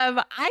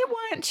I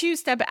want to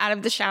step out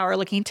of the shower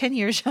looking 10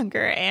 years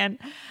younger, and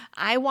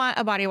I want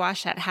a body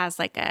wash that has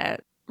like a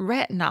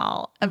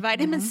retinol, a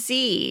vitamin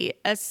C,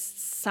 a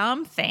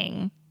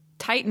something.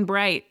 Tight and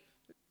bright.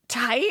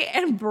 Tight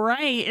and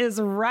bright is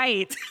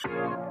right.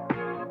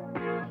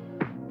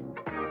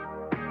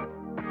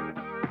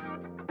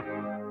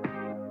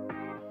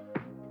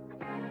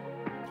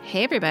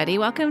 Hey, everybody.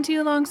 Welcome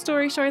to Long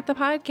Story Short, the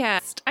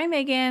podcast. I'm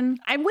Megan.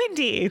 I'm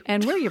Wendy.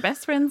 And we're your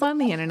best friends on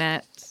the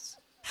internet.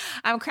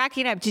 I'm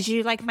cracking up. Did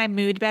you like my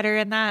mood better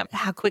in that?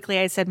 How quickly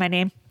I said my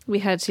name? We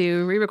had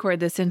to re-record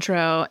this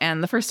intro,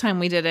 and the first time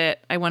we did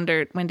it, I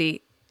wondered,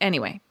 Wendy,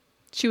 anyway,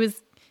 she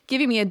was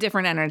giving me a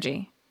different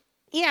energy.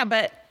 Yeah,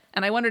 but...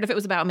 And I wondered if it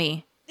was about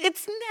me.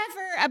 It's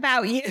never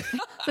about you.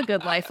 It's a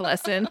good life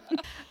lesson.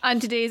 On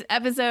today's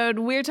episode,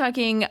 we're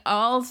talking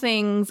all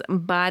things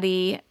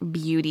body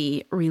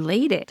beauty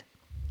related.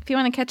 If you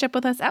want to catch up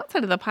with us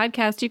outside of the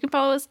podcast, you can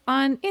follow us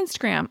on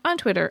Instagram, on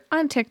Twitter,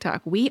 on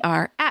TikTok. We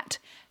are at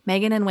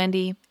Megan and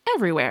Wendy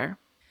everywhere.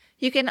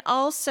 You can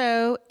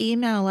also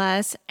email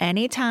us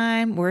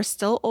anytime. We're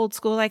still old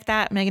school like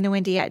that,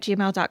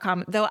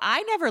 meganandwendy@gmail.com. Though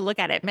I never look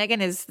at it.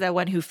 Megan is the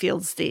one who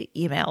fields the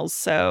emails.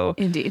 So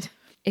Indeed.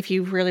 If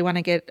you really want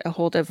to get a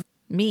hold of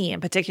me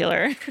in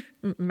particular,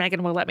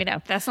 Megan will let me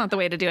know. That's not the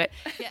way to do it.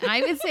 Yeah,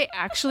 I would say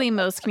actually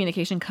most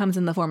communication comes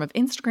in the form of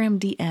Instagram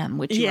DM,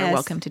 which you are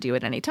welcome to do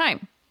at any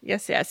time.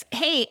 Yes, yes.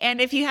 Hey,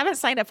 and if you haven't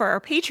signed up for our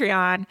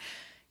Patreon,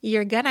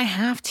 you're going to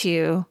have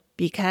to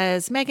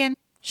because, Megan,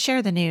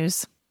 share the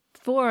news.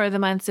 For the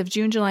months of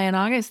June, July, and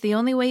August, the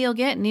only way you'll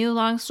get new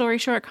Long Story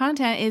Short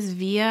content is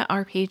via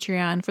our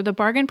Patreon. For the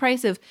bargain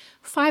price of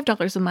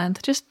 $5 a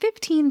month, just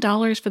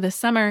 $15 for the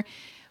summer,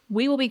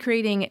 we will be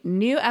creating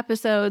new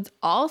episodes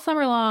all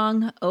summer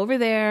long over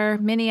there,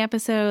 mini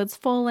episodes,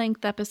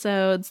 full-length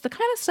episodes, the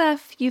kind of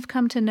stuff you've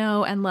come to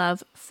know and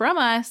love from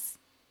us,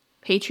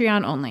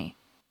 Patreon only.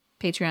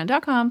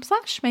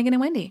 Patreon.com/Megan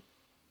and Wendy.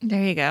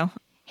 There you go.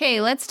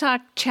 Hey, let's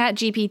talk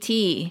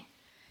ChatGPT.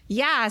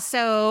 Yeah,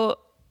 so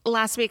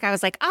last week I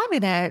was like, I'm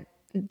going to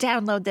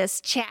download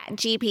this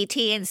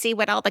ChatGPT and see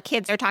what all the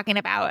kids are talking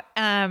about.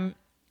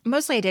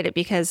 Mostly I did it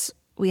because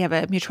we have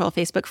a mutual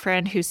Facebook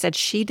friend who said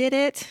she did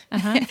it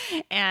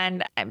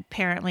and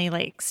apparently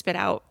like spit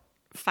out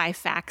 5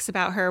 facts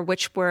about her,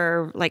 which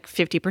were like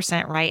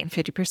 50% right and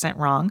 50%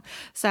 wrong.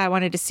 So I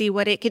wanted to see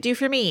what it could do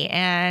for me,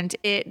 and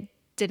it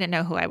didn't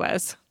know who I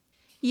was.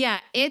 Yeah,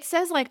 it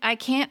says like, I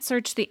can't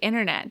search the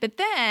internet, but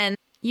then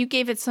you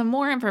gave it some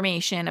more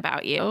information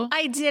about you.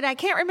 I did. I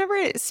can't remember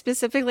it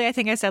specifically. I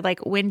think I said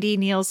like Wendy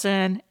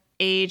Nielsen,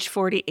 age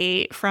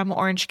 48, from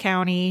Orange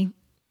County,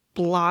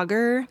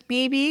 blogger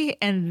maybe.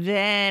 And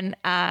then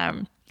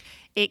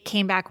it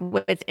came back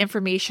with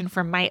information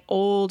from my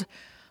old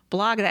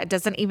blog that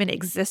doesn't even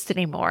exist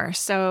anymore.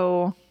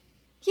 So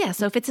yeah,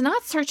 so if it's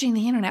not searching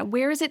the internet,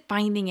 where is it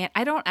finding it?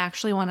 I don't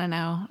actually want to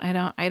know.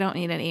 I don't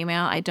need an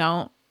email. I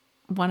don't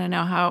want to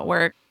know how it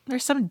works.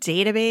 There's some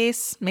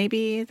database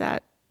maybe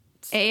that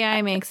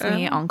AI makes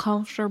me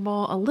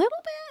uncomfortable a little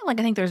bit. Like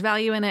I think there's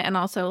value in it, and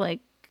also like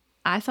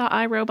I thought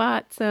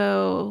iRobot,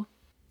 so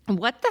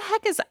what the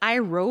heck is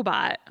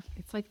iRobot?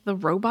 It's like the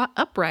robot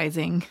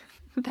uprising.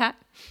 That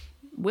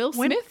Will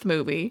Smith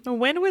movie.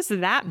 When was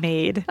that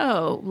made?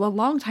 Oh, a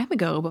long time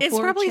ago,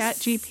 before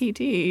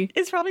ChatGPT.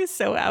 It's probably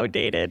so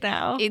outdated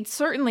now. It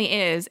certainly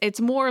is.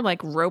 It's more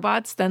like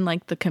robots than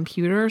like the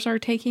computers are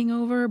taking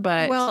over.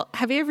 But well,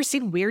 have you ever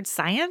seen Weird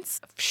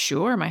Science?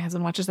 Sure, my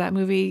husband watches that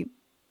movie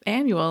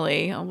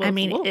annually. I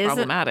mean, it's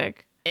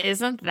problematic.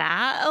 Isn't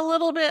that a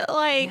little bit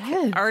like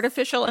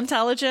artificial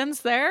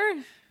intelligence there?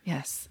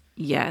 Yes.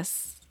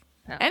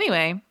 Oh.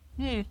 Anyway.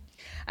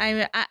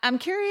 I'm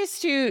curious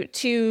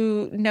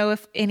to know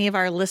if any of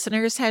our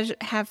listeners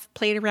have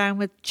played around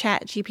with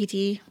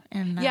ChatGPT.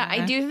 And yeah,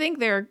 I do think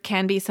there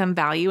can be some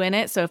value in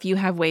it. So if you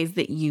have ways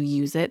that you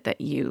use it that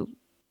you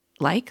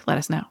like, let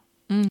us know.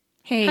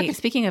 Hey,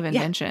 speaking of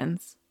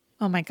inventions.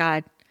 Yeah. Oh my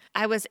God.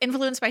 I was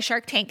influenced by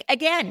Shark Tank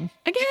again.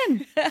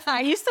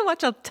 I used to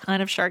watch a ton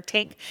of Shark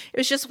Tank. It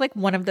was just like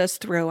one of those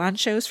throw-on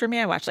shows for me.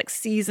 I watched like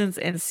seasons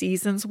and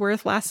seasons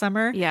worth last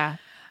summer. Yeah.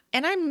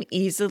 And I'm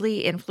easily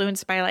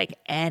influenced by like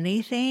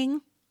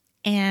anything.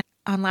 And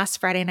on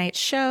last Friday night's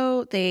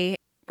show, they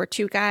were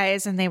 2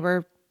 guys and they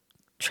were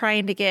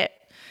trying to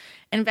get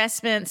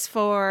investments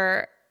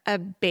for a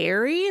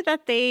berry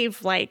that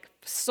they've like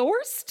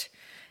sourced.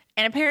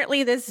 And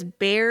apparently this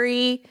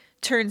berry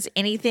turns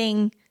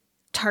anything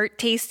tart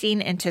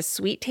tasting into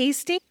sweet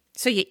tasting.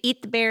 So you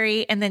eat the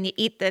berry and then you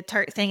eat the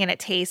tart thing and it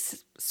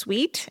tastes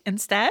sweet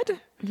instead.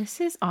 This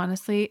is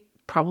honestly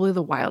probably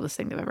the wildest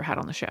thing they've ever had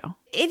on the show.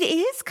 It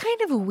is kind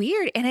of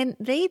weird. And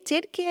they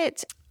did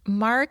get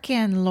Mark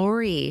and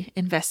Lori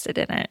invested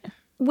in it.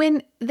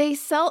 When they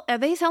sell, are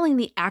they selling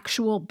the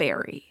actual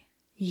berry?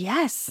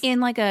 Yes. In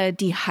like a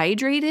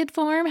dehydrated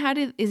form?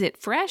 Is it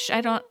fresh?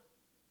 I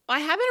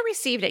haven't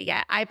received it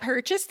yet. I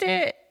purchased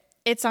it.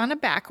 It's on a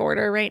back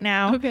order right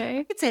now.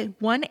 Okay. It's a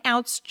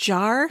 1-ounce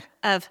jar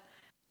of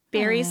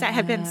berries that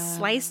have been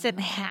sliced in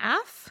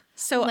half.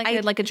 So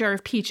like a jar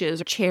of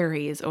peaches or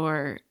cherries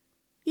or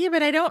Yeah,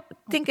 but I don't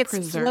think it's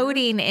preserve?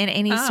 floating in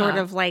any sort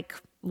of like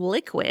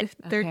liquid.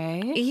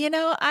 Okay.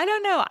 I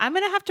don't know. I'm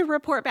going to have to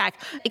report back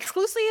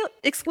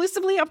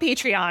exclusively on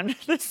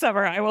Patreon this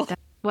summer. I will.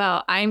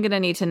 Well, I'm going to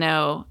need to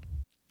know.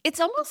 It's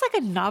almost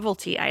like a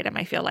novelty item,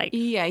 I feel like.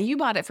 Yeah, you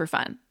bought it for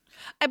fun.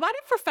 I bought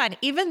it for fun,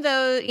 even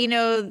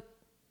though,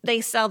 they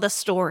sell the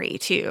story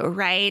too,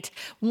 right?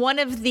 One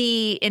of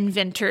the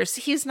inventors,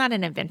 he's not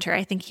an inventor.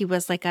 I think he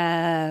was like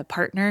a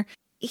partner.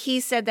 He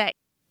said that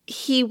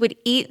he would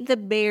eat the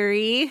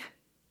berry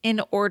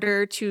in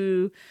order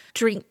to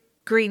drink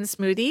green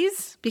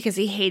smoothies because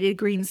he hated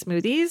green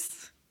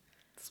smoothies.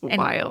 It's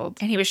wild.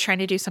 And he was trying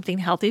to do something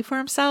healthy for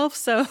himself.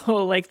 So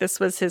like this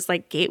was his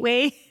like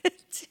gateway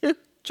to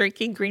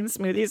drinking green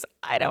smoothies.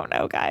 I don't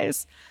know,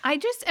 guys. I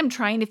just am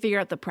trying to figure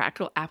out the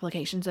practical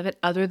applications of it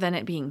other than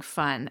it being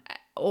fun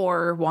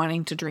or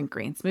wanting to drink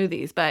green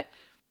smoothies. But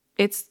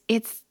it's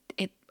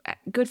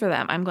good for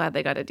them. I'm glad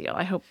they got a deal.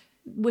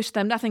 Wish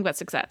them nothing but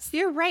success.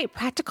 You're right.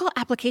 Practical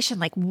application.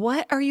 Like,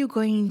 what are you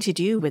going to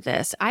do with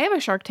this? I have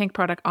a Shark Tank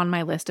product on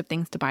my list of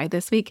things to buy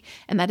this week,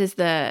 and that is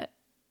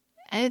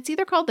it's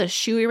either called the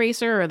shoe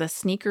eraser or the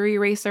sneaker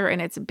eraser,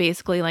 and it's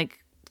basically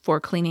like for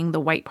cleaning the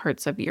white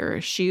parts of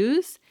your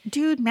shoes.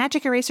 Dude,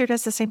 Magic Eraser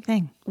does the same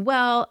thing.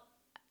 Well,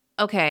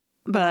 okay.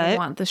 But I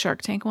want the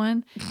Shark Tank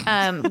one.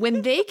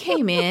 When they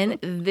came in,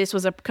 this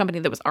was a company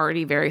that was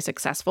already very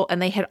successful,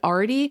 and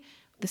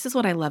this is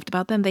what I loved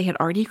about them. They had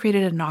already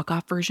created a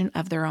knockoff version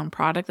of their own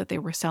product that they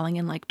were selling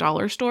in like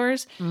dollar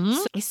stores. Mm-hmm.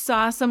 So I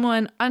saw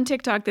someone on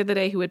TikTok the other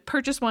day who had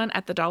purchased one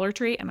at the Dollar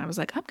Tree, and I was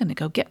like, I'm going to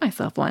go get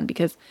myself one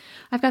because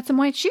I've got some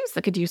white shoes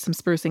that could use some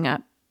sprucing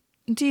up.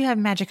 Do you have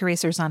Magic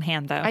Erasers on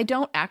hand, though? I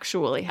don't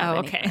actually have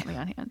any currently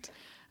on hand.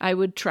 I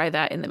would try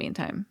that in the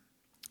meantime.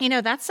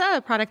 That's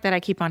a product that I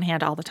keep on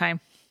hand all the time.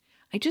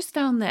 I just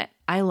found that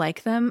I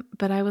like them,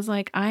 but I was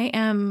like, I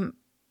am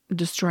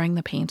destroying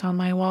the paint on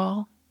my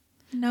wall.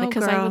 No,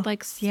 because girl. I would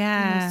like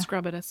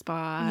scrub at a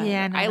spot.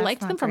 Yeah, no, I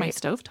liked them for my great.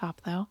 stovetop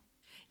though.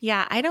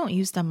 Yeah, I don't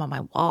use them on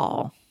my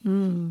wall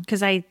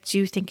because I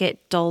do think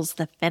it dulls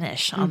the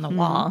finish on the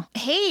wall.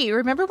 Hey,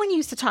 remember when you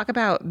used to talk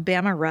about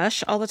Bama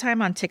Rush all the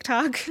time on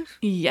TikTok?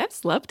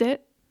 Yes, loved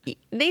it.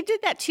 They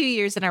did that 2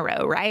 years in a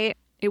row, right?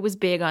 It was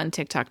big on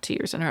TikTok 2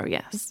 years in a row,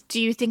 yes.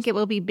 Do you think it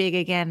will be big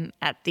again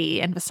at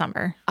the end of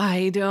summer?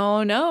 I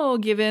don't know,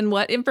 given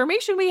what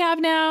information we have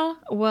now.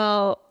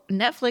 Well,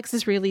 Netflix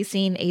is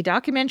releasing a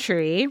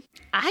documentary.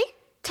 I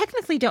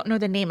technically don't know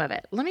the name of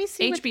it. Let me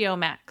see. HBO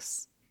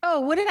Max.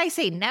 Oh, what did I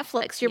say?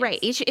 Netflix. You're right.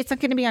 It's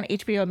going to be on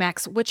HBO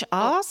Max, which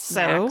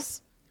also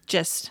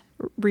just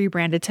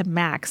rebranded to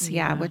Max.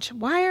 Yeah.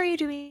 Why are you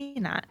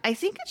doing that? I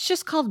think it's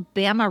just called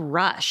Bama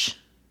Rush.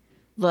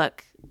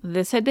 Look,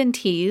 this had been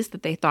teased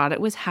that they thought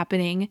it was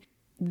happening.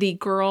 The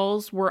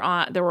girls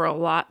there were a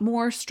lot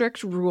more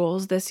strict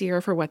rules this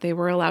year for what they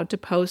were allowed to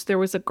post. There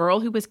was a girl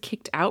who was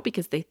kicked out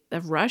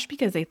of Rush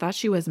because they thought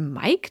she was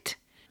mic'd.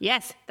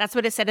 Yes, that's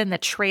what it said in the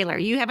trailer.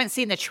 You haven't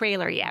seen the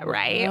trailer yet,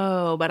 right?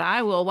 Oh, but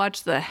I will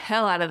watch the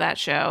hell out of that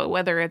show.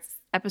 Whether it's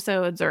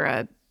episodes or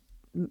a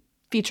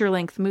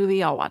feature-length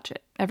movie, I'll watch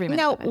it every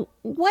minute. Now,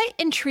 what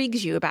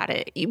intrigues you about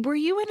it? Were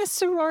you in a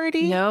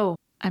sorority? No.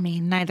 I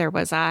mean, neither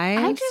was I.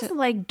 I just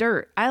like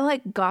dirt. I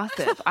like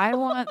gossip. I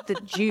want the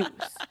juice.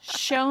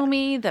 Show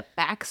me the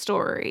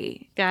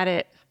backstory. Got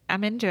it.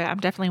 I'm into it. I'm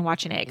definitely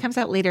watching it. It comes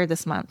out later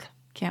this month.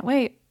 Can't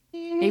wait.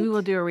 Maybe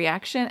we'll do a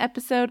reaction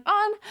episode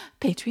on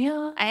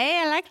Patreon.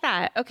 Hey, I like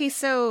that. Okay,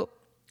 so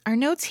our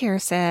notes here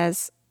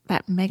says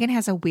that Megan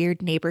has a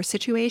weird neighbor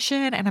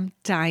situation, and I'm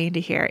dying to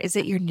hear. Is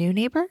it your new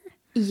neighbor?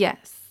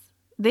 Yes.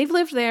 They've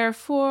lived there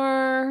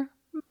for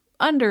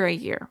under a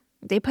year.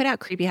 They put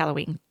out creepy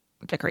Halloween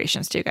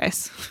decorations too,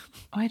 guys.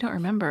 Oh, I don't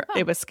remember.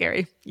 It was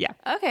scary. Yeah.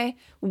 Okay.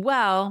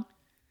 Well,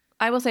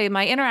 I will say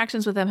my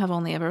interactions with them have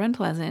only ever been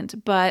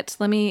pleasant, but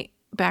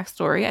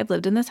backstory. I've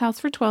lived in this house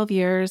for 12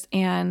 years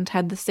and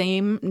had the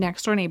same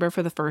next door neighbor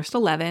for the first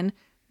 11.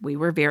 We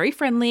were very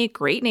friendly,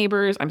 great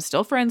neighbors. I'm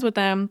still friends with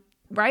them.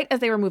 Right as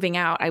they were moving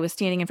out, I was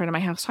standing in front of my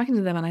house talking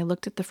to them, and I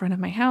looked at the front of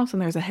my house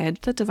and there's a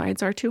hedge that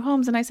divides our two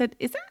homes. And I said,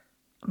 is that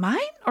mine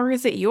or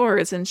is it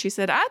yours? And she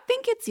said, I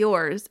think it's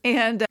yours.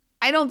 And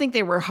I don't think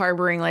they were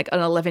harboring like an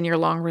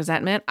 11-year-long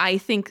resentment. I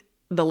think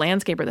the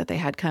landscaper that they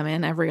had come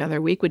in every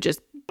other week would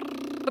just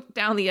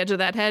down the edge of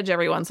that hedge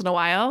every once in a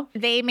while.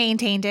 They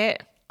maintained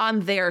it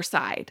on their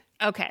side.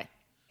 Okay.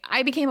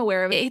 I became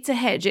aware of it. It's a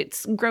hedge.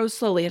 It grows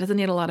slowly. It doesn't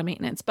need a lot of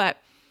maintenance. But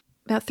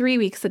about 3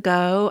 weeks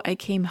ago, I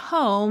came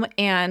home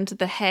and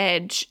the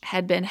hedge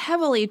had been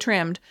heavily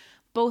trimmed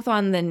both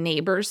on the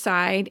neighbor's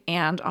side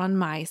and on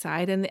my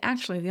side. And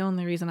actually, the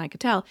only reason I could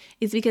tell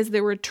is because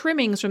there were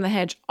trimmings from the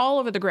hedge all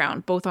over the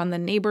ground, both on the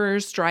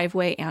neighbor's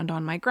driveway and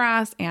on my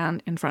grass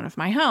and in front of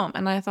my home.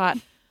 And I thought,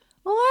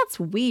 well, that's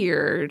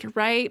weird,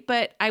 right?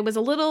 But I was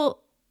a little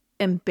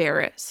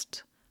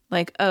embarrassed.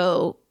 Like,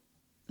 oh,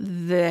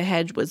 the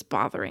hedge was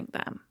bothering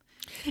them.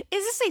 Is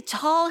this a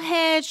tall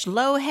hedge,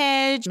 low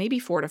hedge? Maybe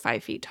 4 to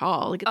 5 feet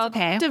tall. Like it's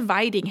okay. a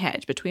dividing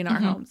hedge between our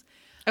homes.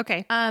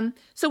 Okay.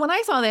 So when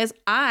I saw this,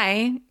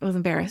 I was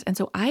embarrassed. And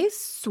so I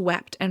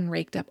swept and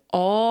raked up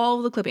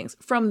all the clippings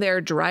from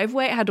their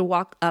driveway. I had to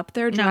walk up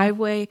their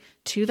driveway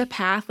to the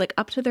path, like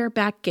up to their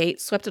back gate,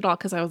 swept it all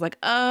because I was like,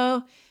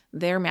 oh,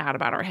 they're mad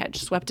about our hedge.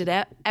 Swept it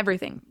up,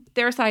 everything,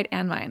 their side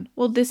and mine.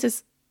 Well, this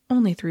is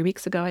only 3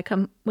 weeks ago. I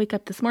wake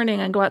up this morning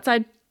and go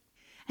outside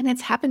and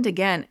it's happened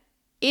again.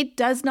 It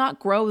does not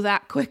grow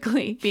that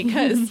quickly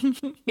because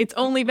it's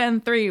only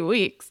been 3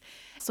 weeks.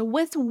 So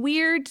what's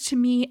weird to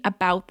me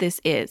about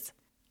this is,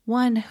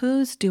 one,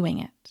 who's doing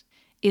it?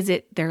 Is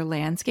it their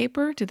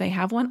landscaper? Do they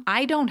have one?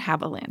 I don't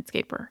have a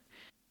landscaper.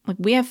 Like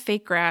we have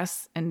fake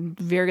grass and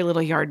very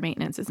little yard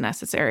maintenance is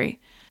necessary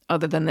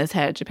other than this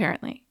hedge,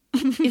 apparently.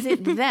 Is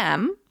it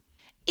them?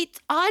 It's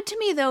odd to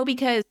me though,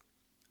 because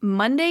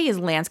Monday is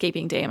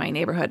landscaping day in my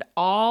neighborhood.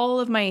 All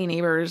of my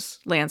neighbors'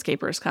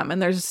 landscapers come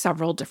and there's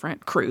several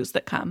different crews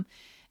that come.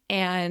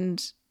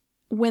 And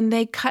when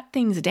they cut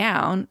things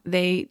down,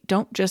 they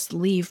don't just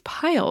leave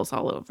piles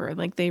all over.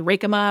 Like they rake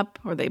them up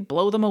or they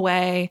blow them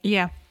away.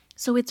 Yeah.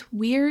 So it's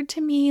weird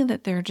to me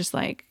that they're just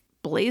like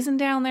blazing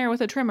down there with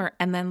a trimmer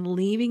and then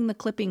leaving the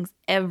clippings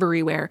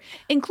everywhere,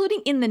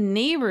 including in the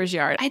neighbor's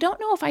yard. I don't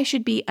know if I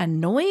should be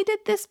annoyed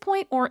at this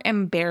point or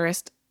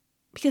embarrassed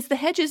because the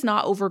hedge is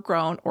not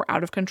overgrown or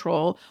out of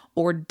control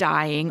or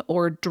dying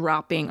or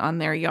dropping on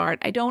their yard.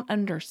 I don't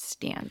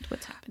understand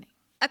what's happening.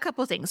 A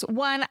couple things.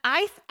 One,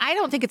 I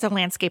don't think it's a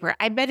landscaper.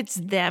 I bet it's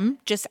them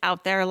just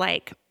out there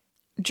like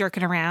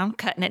jerking around,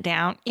 cutting it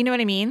down. You know what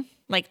I mean?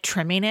 Like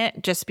trimming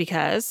it just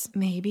because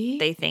Maybe.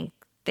 they think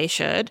they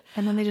should.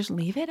 And then they just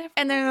leave it everywhere?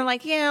 And then they're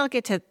like, yeah, I'll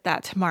get to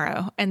that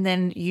tomorrow. And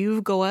then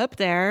you go out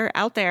there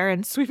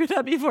and sweep it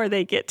up before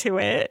they get to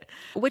it,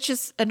 which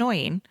is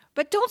annoying.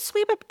 But don't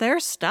sweep up their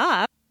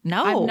stuff.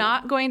 No. I'm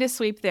not going to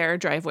sweep their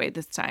driveway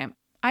this time.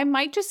 I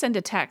might just send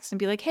a text and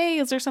be like, hey,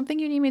 is there something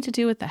you need me to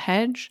do with the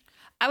hedge?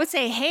 I would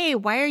say, hey,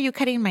 why are you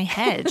cutting my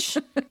hedge?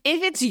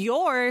 If it's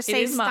yours,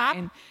 say stop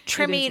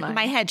trimming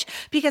my hedge.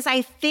 Because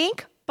I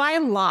think by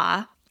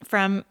law,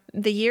 from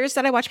the years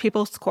that I watch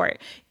People's Court,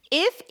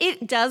 if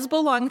it does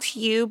belong to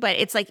you, but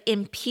it's like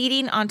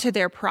impeding onto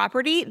their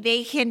property,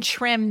 they can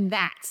trim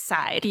that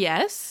side.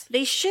 Yes.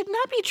 They should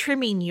not be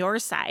trimming your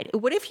side.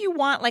 What if you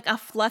want like a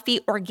fluffy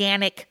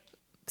organic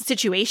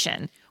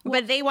situation,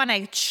 but they want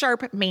a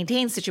sharp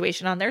maintained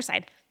situation on their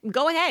side?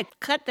 Go ahead,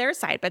 cut their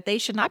side, but they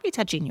should not be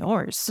touching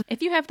yours.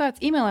 If you have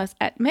thoughts, email us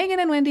at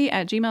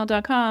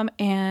meganandwendy@gmail.com,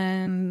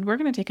 and we're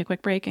going to take a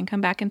quick break and come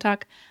back and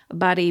talk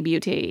body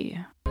beauty.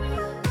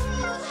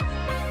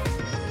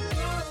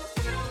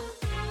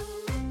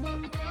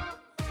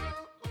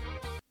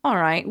 All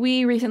right,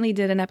 we recently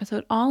did an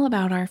episode all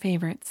about our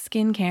favorite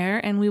skincare,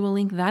 and we will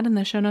link that in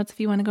the show notes if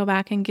you want to go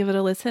back and give it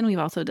a listen. We've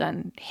also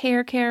done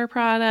hair care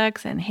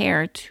products and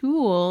hair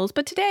tools,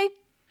 but today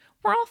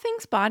we're all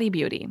things body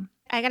beauty.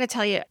 I got to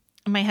tell you,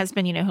 my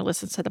husband, who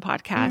listens to the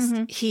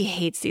podcast, he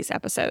hates these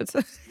episodes.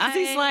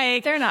 He's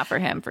like, they're not for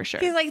him for sure.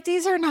 He's like,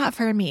 these are not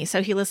for me.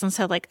 So he listens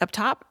to like up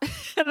top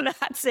and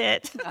that's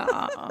it. Oh,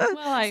 well,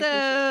 I appreciate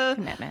the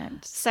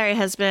commitment. Sorry,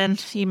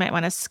 husband. You might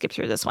want to skip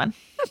through this one.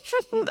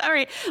 All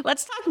right.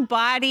 Let's talk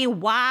body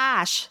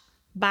wash.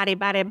 Body.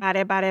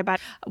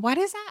 What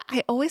is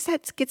that?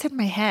 That gets in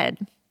my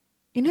head.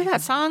 You know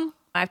that song?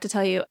 I have to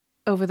tell you,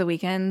 over the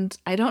weekend,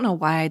 I don't know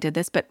why I did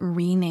this, but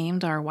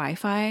renamed our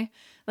Wi-Fi.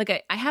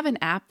 Like I have an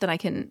app that I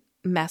can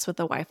mess with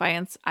the Wi-Fi,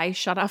 and I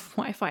shut off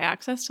Wi-Fi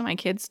access to my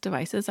kids'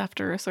 devices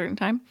after a certain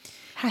time.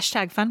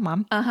 #fun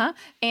mom.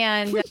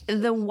 And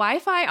the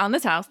Wi-Fi on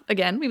this house,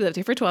 again, we lived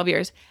here for 12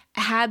 years,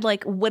 had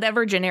like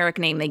whatever generic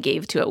name they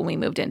gave to it when we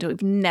moved into it.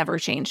 We've never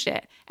changed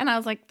it. And I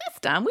was like, that's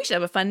dumb. We should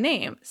have a fun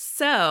name.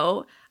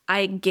 So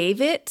I gave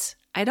it,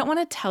 I don't want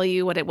to tell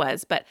you what it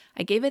was, but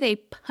I gave it a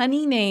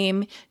punny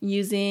name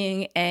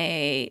using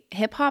a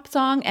hip hop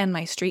song and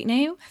my street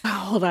name. Oh,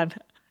 hold on.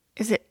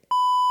 Is it?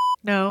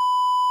 No.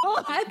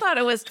 I thought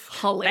it was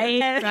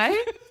hilarious, right?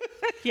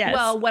 Yes.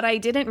 Well, what I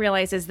didn't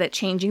realize is that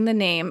changing the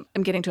name,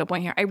 I'm getting to a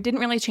point here. I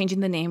didn't realize changing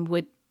the name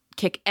would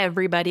kick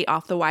everybody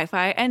off the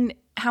Wi-Fi. And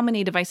how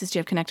many devices do you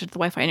have connected to the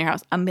Wi-Fi in your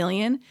house? 1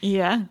 million?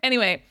 Yeah.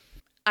 Anyway,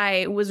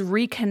 I was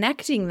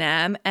reconnecting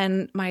them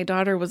and my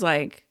daughter was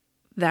like,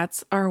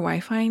 that's our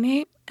Wi-Fi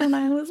name? And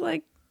I was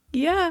like,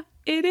 yeah,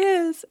 it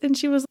is. And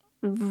she was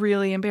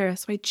really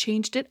embarrassed. So I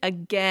changed it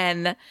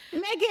again.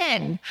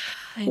 Megan,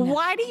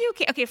 why do you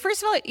care? Okay,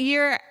 first of all,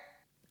 your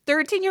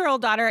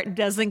 13-year-old daughter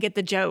doesn't get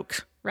the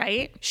joke,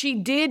 right? She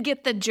did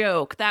get the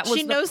joke. That was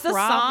she knows the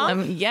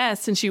problem. song?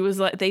 Yes. And she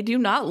was like, they do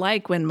not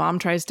like when mom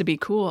tries to be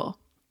cool.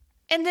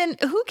 And then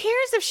who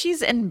cares if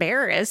she's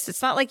embarrassed?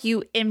 It's not like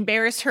you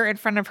embarrassed her in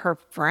front of her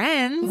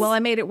friends. Well, I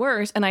made it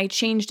worse and I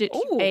changed it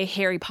to a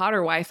Harry Potter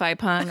Wi-Fi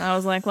pun. I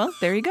was like, well,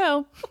 there you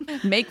go.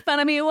 Make fun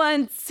of me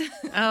once.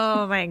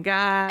 Oh my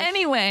God.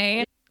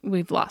 Anyway,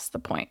 we've lost the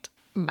point.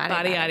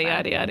 Body.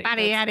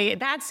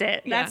 That's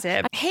it. That's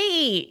it.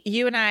 Hey,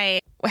 you and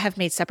I have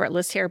made separate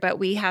lists here, but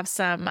we have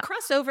some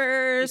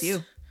crossovers. We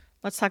do.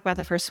 Let's talk about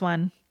the first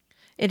one.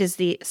 It is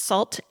the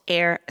Salt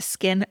Air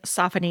Skin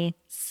Softening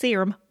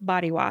Serum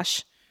Body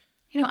Wash.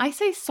 I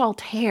say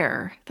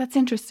Saltaire. That's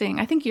interesting.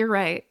 I think you're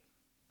right.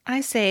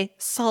 I say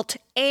salt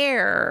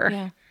air.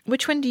 Yeah.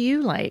 Which one do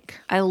you like?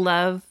 I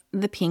love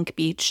the Pink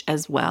Beach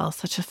as well.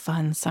 Such a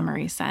fun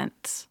summery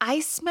scent. I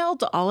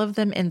smelled all of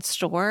them in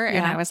store and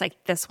Yeah. I was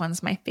like, this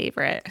one's my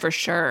favorite. For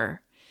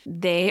sure.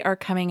 They are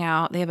coming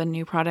out. They have a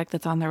new product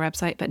that's on their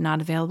website but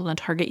not available in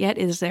Target yet.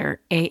 It is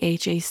their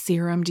AHA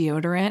Serum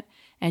Deodorant.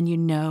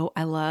 And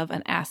I love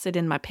an acid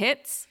in my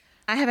pits.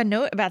 I have a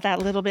note about that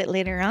a little bit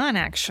later on,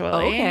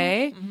 actually.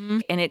 Okay.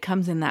 And it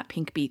comes in that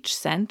Pink Beach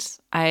scent.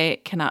 I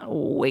cannot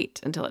wait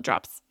until it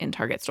drops in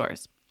Target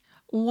stores.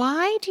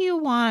 Why do you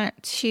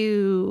want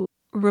to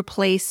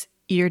replace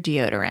your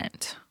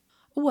deodorant?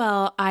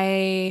 Well,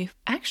 I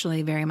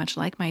actually very much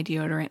like my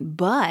deodorant,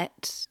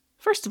 but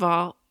first of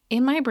all,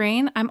 in my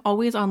brain, I'm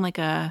always on like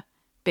a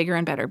bigger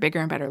and better,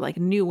 like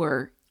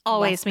newer.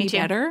 Always, must me be too.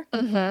 better.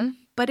 Mm-hmm.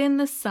 But in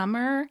the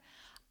summer,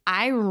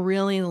 I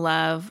really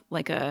love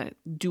like a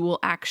dual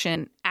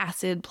action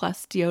acid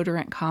plus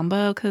deodorant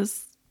combo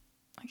because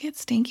I get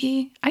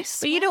stinky. I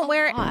But you don't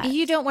wear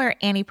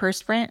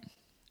antiperspirant?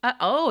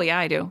 Oh, yeah,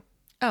 I do.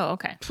 Oh,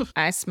 okay.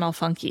 I smell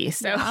funky.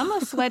 So I'm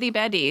a sweaty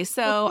Betty,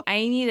 so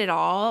I need it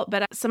all.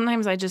 But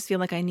sometimes I just feel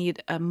like I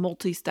need a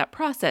multi-step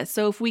process.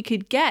 So if we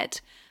could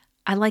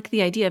I like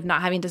the idea of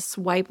not having to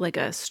swipe like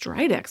a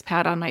Stridex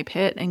pad on my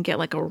pit and get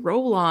like a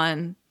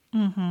roll-on.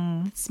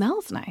 Mm-hmm. It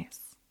smells nice.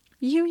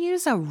 you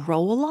use a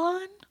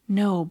roll-on?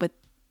 No, but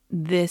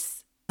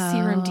this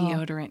serum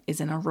deodorant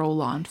is in a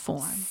roll-on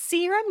form.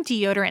 Serum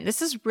deodorant.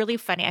 This is really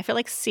funny. I feel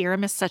like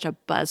serum is such a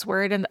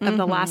buzzword in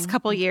the last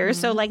couple years.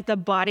 So like the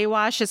body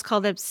wash is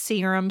called a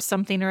serum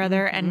something or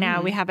other. And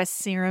now we have a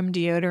serum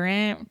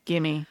deodorant.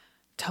 Gimme.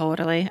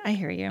 Totally. I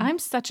hear you. I'm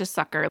such a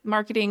sucker.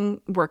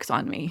 Marketing works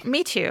on me.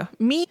 Me too.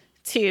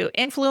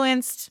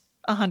 Influenced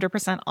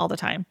 100% all the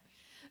time.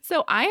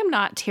 So I am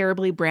not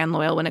terribly brand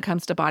loyal when it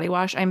comes to body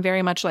wash. I'm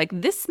very much like,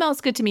 this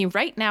smells good to me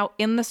right now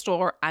in the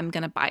store. I'm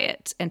going to buy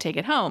it and take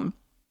it home.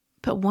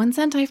 But one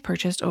scent I've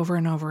purchased over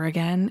and over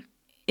again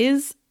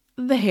is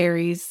the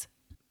Harry's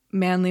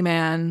Manly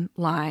Man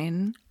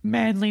line.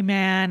 Manly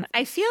Man.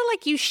 I feel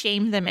like you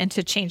shamed them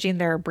into changing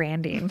their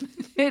branding.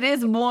 It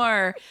is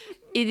more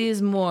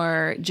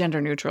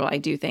gender neutral, I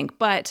do think.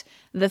 But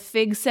the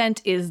fig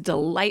scent is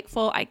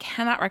delightful. I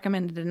cannot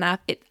recommend it enough.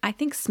 It, I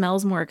think,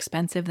 smells more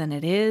expensive than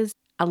it is.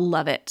 I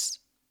love it.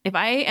 If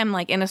I am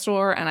like in a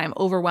store and I'm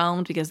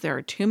overwhelmed because there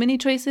are too many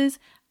choices,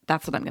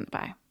 that's what I'm going to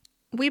buy.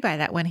 We buy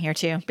that one here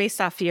too, based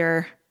off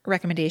your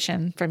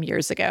recommendation from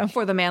years ago.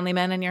 For the manly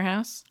men in your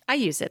house? I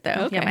use it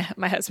though. Okay. Yeah,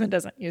 my husband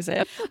doesn't use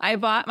it. I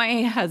bought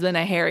my husband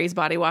a Harry's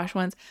body wash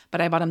once,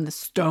 but I bought him the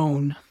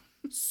Stone.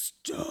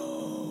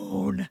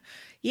 Stone.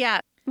 Yeah.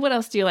 What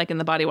else do you like in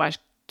the body wash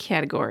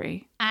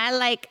category? I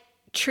like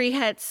Tree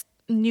Hut's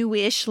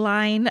newish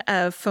line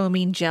of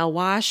foaming gel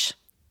wash.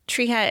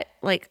 Tree Hut,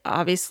 like,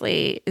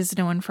 obviously is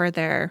known for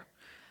their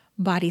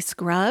body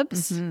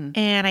scrubs. Mm-hmm.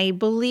 And I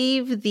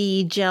believe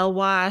the gel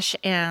wash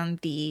and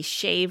the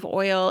shave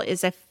oil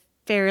is a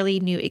fairly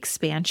new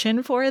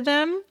expansion for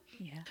them.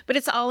 Yeah. But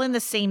it's all in the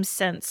same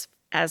sense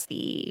as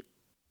the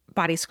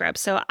body scrub.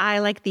 So I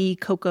like the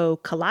Coco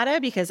Colada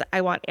because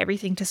I want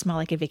everything to smell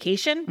like a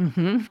vacation.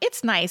 Mm-hmm.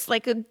 It's nice.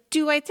 Like,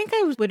 do I think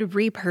I would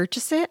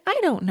repurchase it? I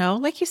don't know.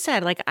 Like you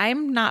said, like,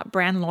 I'm not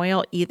brand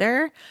loyal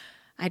either.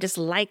 I just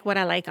like what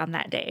I like on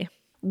that day.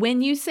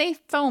 When you say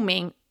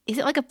foaming, is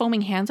it like a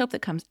foaming hand soap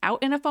that comes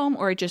out in a foam,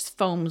 or it just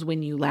foams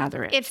when you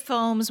lather it? It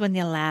foams when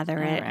you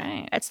lather it.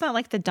 Right. It's not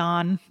like the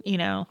Dawn,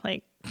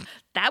 like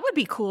that would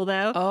be cool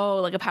though. Oh,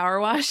 like a power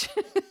wash?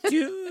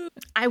 Dude,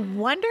 I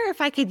wonder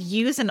if I could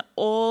use an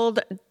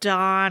old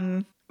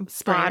Dawn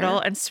bottle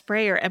and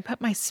sprayer and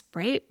put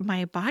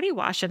my body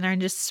wash in there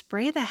and just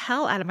spray the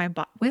hell out of my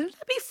body. Wouldn't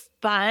that be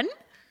fun?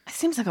 It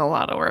seems like a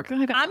lot of work.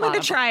 I'm going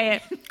to try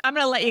it. I'm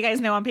going to let you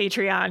guys know on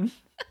Patreon.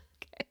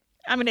 Okay.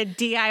 I'm going to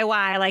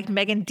DIY, like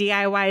Megan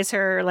DIYs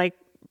her,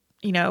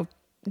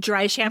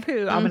 dry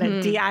shampoo. I'm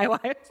going to DIY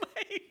my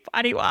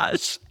body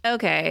wash.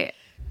 Okay.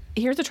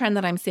 Here's a trend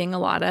that I'm seeing a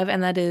lot of,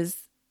 and that is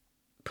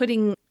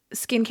putting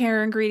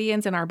skincare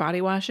ingredients in our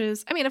body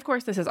washes. I mean, of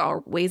course, this has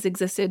always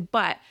existed,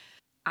 but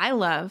I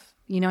love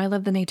the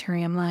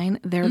Naturium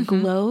line. Their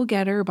Glow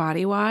Getter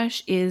body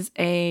wash is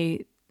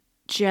a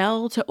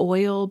gel to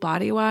oil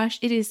body wash.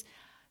 It is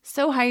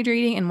so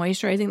hydrating and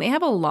moisturizing. They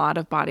have a lot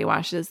of body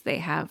washes. They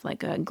have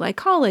like a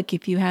glycolic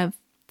if you have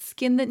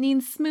skin that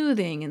needs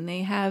smoothing, and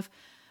they have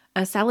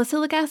a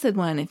salicylic acid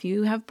one if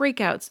you have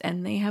breakouts,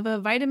 and they have a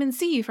vitamin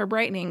C for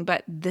brightening.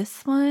 But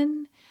this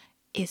one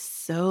is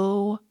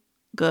so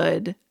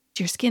good.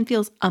 Your skin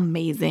feels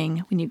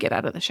amazing when you get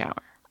out of the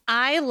shower.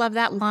 I love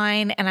that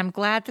line, and I'm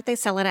glad that they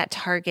sell it at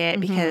Target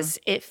because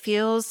it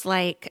feels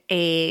like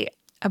a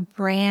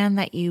brand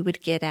that you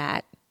would get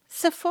at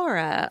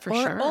Sephora or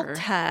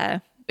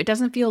Ulta. It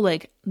doesn't feel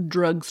like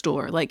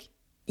drugstore, like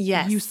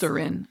Yes.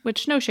 Eucerin,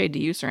 which no shade to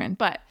Eucerin,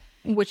 but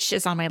which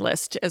is on my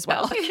list as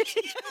well.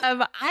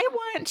 I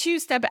want to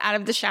step out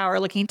of the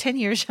shower looking 10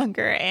 years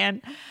younger,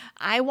 and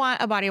I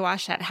want a body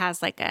wash that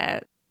has like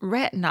a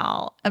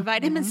retinol, a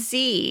vitamin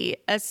C,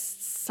 a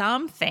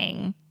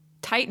something.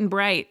 Tight and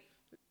bright.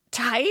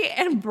 Tight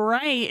and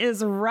bright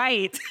is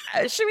right.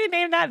 Should we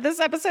name that this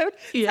episode?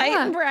 Yeah. Tight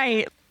and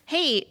bright.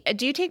 Hey,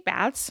 do you take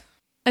baths?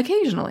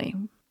 Occasionally.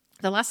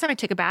 The last time I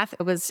took a bath,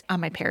 it was on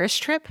my Paris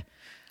trip.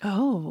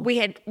 Oh.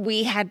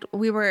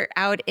 We were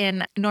out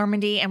in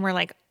Normandy and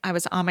I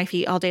was on my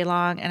feet all day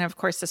long. And of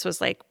course, this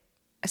was like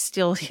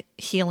still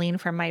healing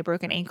from my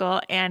broken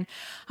ankle. And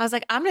I was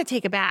like, I'm going to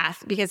take a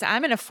bath because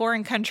I'm in a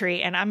foreign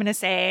country. And I'm going to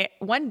say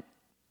one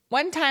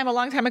time, a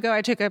long time ago,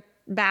 I took a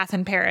bath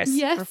in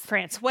Paris or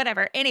France,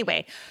 whatever.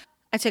 Anyway,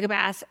 I took a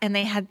bath and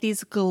they had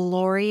these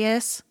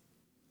glorious,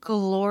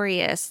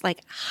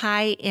 like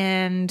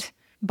high-end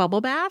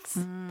bubble baths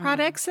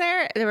products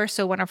there. They were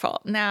so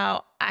wonderful.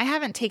 Now, I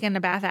haven't taken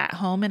a bath at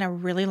home in a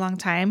really long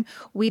time.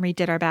 We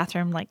redid our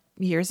bathroom like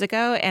years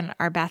ago and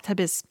our bathtub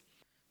is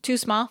too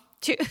small.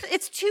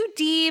 It's too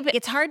deep.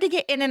 It's hard to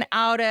get in and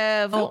out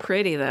of. Oh,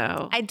 pretty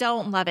though. I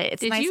don't love it.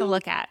 It's nice to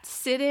look at.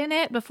 Sit in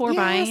it before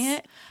buying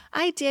it?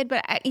 I did,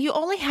 but you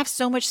only have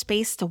so much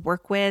space to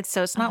work with.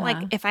 So it's not like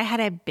if I had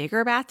a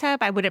bigger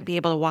bathtub, I wouldn't be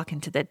able to walk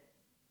into the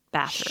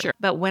bathroom. Sure.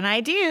 But when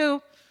I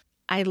do,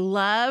 I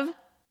love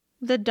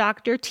the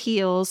Dr.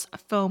 Teal's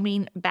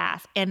foaming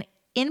bath. And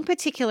in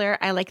particular,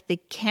 I like the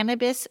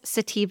cannabis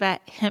sativa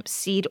hemp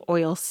seed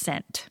oil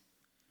scent.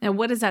 Now,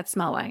 what does that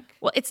smell like?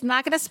 Well, it's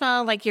not going to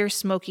smell like you're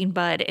smoking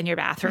bud in your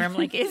bathroom.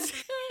 Like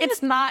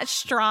it's not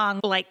strong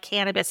like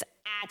cannabis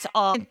at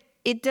all.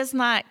 It does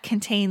not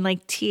contain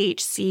like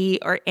THC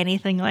or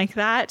anything like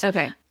that.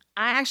 Okay.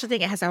 I actually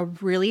think it has a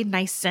really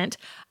nice scent.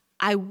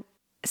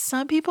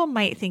 Some people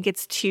might think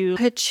it's too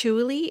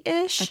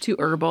patchouli-ish. Too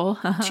herbal.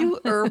 Too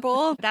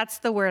herbal. That's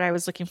the word I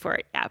was looking for.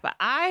 Yeah, but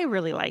I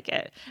really like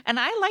it. And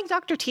I like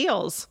Dr.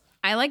 Teal's.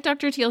 I like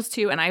Dr. Teal's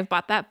too, and I've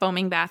bought that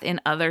foaming bath in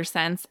other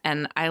scents,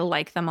 and I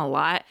like them a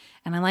lot.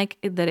 And I like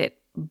that it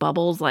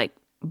bubbles like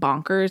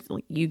bonkers.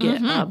 You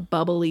get a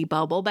bubbly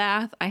bubble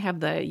bath. I have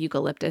the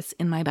eucalyptus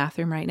in my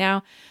bathroom right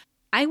now.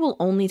 I will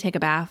only take a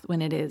bath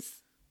when it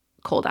is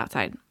cold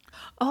outside.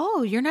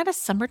 Oh, you're not a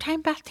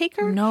summertime bath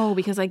taker? No,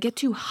 because I get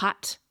too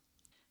hot.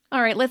 All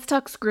right, let's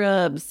talk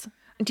scrubs.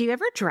 Do you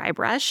ever dry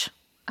brush?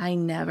 I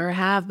never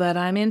have, but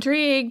I'm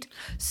intrigued.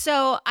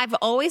 So I've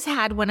always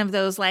had one of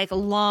those like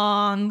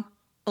long,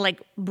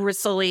 like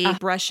bristly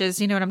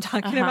brushes. You know what I'm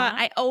talking about?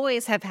 I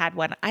always have had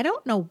one. I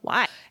don't know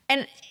why.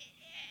 And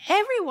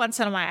every once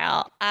in a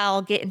while,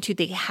 I'll get into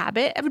the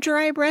habit of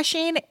dry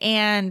brushing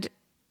and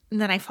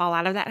then I fall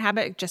out of that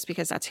habit just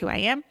because that's who I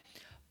am.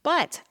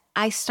 But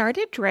I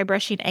started dry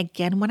brushing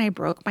again when I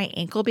broke my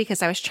ankle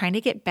because I was trying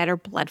to get better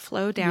blood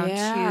flow down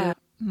to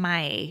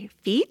my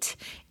feet.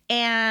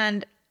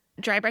 And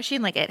dry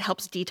brushing, like it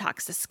helps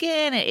detox the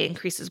skin. It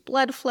increases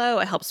blood flow.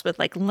 It helps with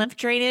like lymph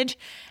drainage.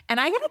 And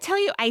I got to tell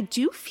you, I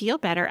do feel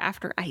better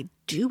after I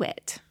do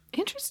it.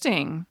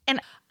 Interesting. And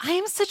I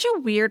am such a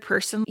weird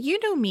person. You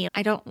know me.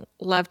 I don't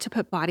love to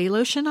put body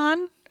lotion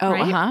on. Oh,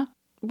 right?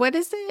 What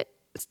is it?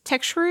 It's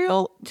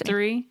textural?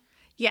 Sensory?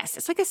 Yes,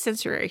 it's like a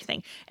sensory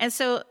thing. And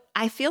so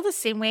I feel the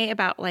same way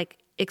about like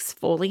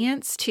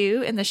exfoliants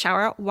too in the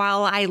shower.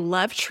 While I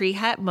love Tree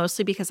Hut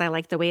mostly because I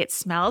like the way it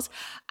smells,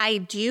 I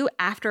do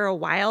after a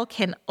while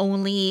can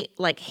only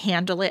like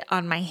handle it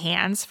on my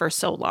hands for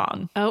so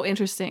long. Oh,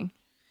 interesting.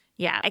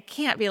 Yeah, I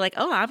can't be like,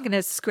 oh, I'm going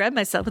to scrub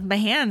myself with my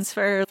hands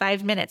for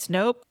 5 minutes.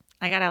 Nope.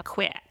 I got to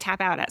quit, tap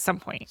out at some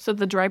point. So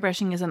the dry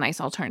brushing is a nice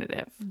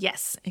alternative.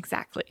 Yes,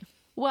 exactly.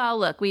 Well,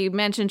 look, we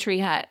mentioned Tree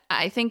Hut.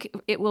 I think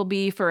it will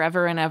be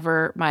forever and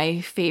ever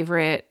my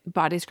favorite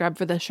body scrub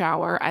for the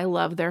shower. I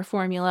love their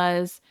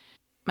formulas.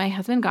 My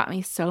husband got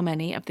me so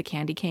many of the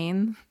candy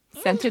cane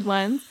scented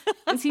ones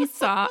because he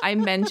saw I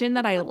mentioned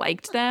that I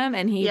liked them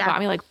and he bought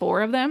me like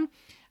 4 of them.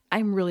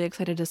 I'm really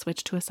excited to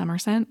switch to a summer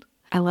scent.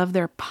 I love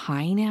their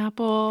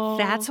pineapple.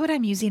 That's what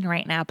I'm using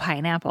right now,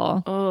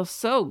 pineapple. Oh,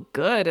 so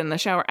good in the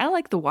shower. I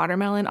like the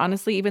watermelon,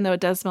 honestly, even though it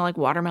does smell like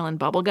watermelon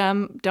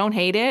bubblegum. Don't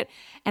hate it.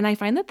 And I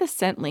find that the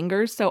scent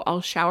lingers, so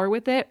I'll shower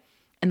with it,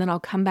 and then I'll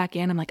come back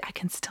in. I'm like, I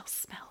can still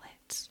smell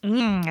it.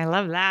 I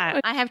love that.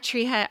 I have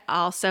Tree Hut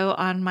also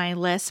on my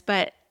list,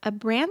 but a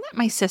brand that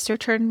my sister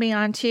turned me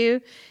on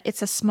to,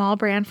 it's a small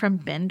brand from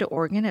Bend,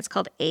 Oregon. It's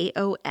called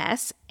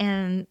AOS,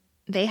 and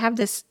they have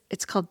this,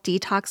 it's called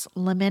Detox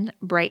Lemon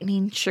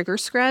Brightening Sugar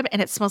Scrub,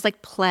 and it smells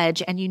like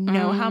Pledge. And you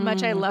know how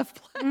much I love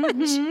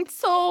Pledge.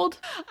 Sold.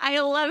 I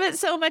love it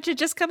so much. It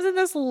just comes in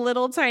this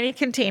little tiny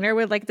container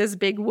with like this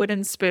big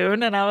wooden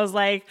spoon. And I was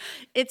like,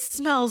 it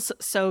smells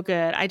so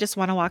good. I just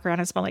want to walk around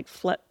and smell like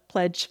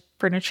Pledge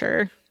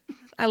furniture.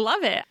 I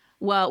love it.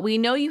 Well, we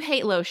know you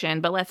hate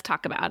lotion, but let's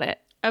talk about it.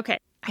 Okay.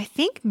 I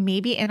think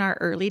maybe in our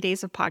early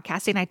days of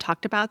podcasting, I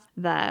talked about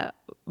the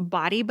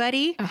Body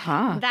Buddy.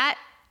 That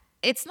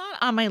it's not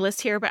on my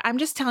list here, but I'm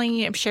just telling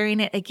you, I'm sharing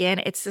it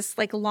again. It's this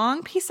like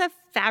long piece of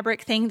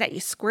fabric thing that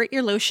you squirt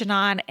your lotion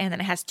on, and then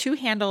it has 2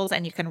 handles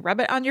and you can rub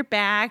it on your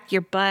back,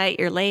 your butt,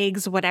 your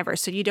legs, whatever.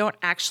 So you don't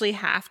actually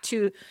have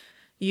to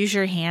use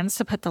your hands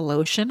to put the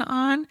lotion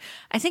on.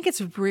 I think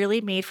it's really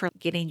made for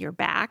getting your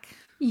back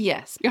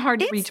Yes. You're hard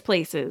to reach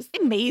places.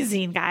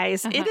 Amazing,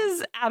 guys. It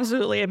is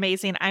absolutely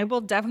amazing. I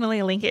will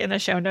definitely link it in the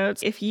show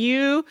notes. If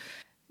you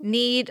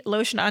need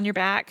lotion on your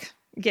back,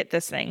 get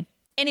this thing.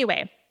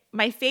 Anyway,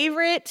 my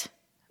favorite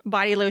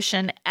body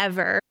lotion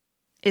ever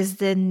is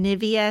the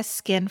Nivea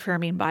Skin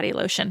Firming Body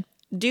Lotion.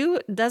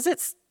 Does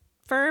it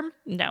firm?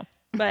 No,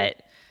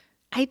 but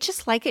I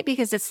just like it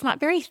because it's not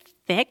very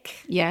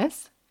thick.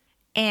 Yes.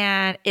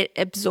 And it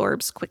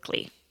absorbs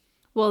quickly.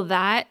 Well,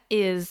 that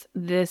is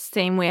the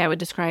same way I would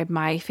describe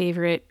my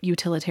favorite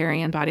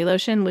utilitarian body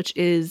lotion, which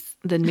is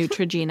the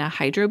Neutrogena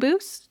Hydro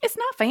Boost. It's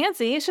not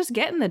fancy. It's just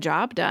getting the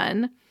job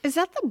done. Is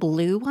that the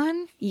blue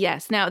one?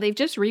 Yes. Now, they've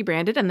just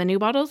rebranded, and the new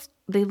bottles,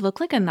 they look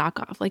like a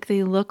knockoff. Like,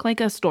 they look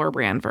like a store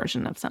brand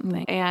version of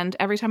something. And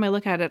every time I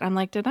look at it, I'm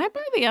like, did I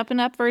buy the up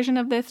and up version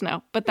of this?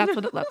 No, but that's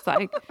what it looks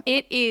like.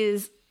 It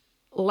is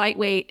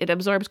lightweight. It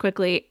absorbs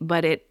quickly,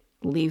 but it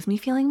leaves me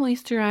feeling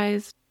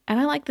moisturized. And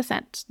I like the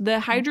scent.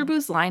 The Hydro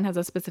Boost line has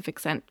a specific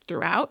scent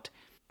throughout.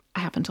 I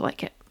happen to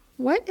like it.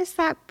 What is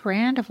that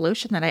brand of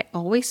lotion that I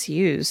always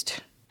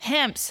used?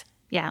 Hemp's.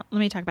 Yeah, let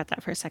me talk about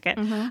that for a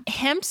second.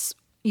 Hemp's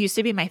used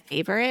to be my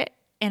favorite,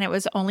 and it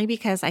was only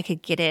because I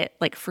could get it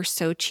like for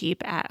so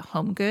cheap at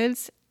Home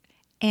Goods.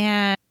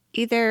 And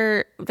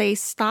either they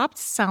stopped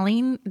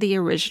selling the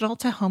original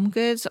to Home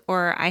Goods,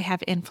 or I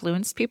have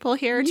influenced people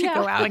here to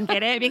go out and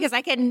get it because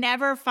I could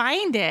never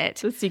find it.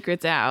 The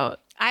secret's out.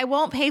 I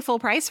won't pay full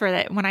price for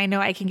that when I know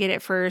I can get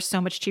it for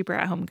so much cheaper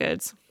at Home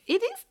Goods.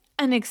 It is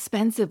an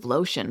expensive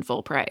lotion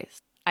full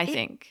price, I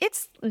think.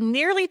 It's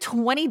nearly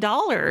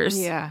 $20.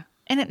 Yeah.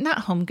 And not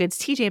Home Goods,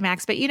 TJ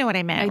Maxx, but you know what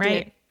I meant,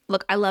 right? Do.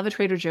 Look, I love a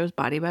Trader Joe's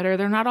body butter.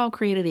 They're not all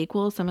created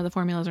equal. Some of the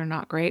formulas are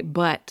not great,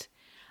 but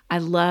I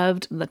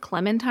loved the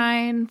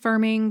Clementine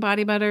firming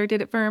body butter.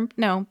 Did it firm?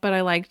 No, but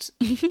I liked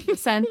the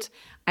scent.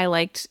 I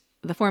liked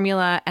the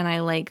formula, and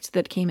I liked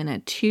that it came in a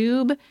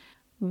tube.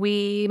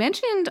 We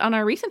mentioned on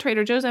our recent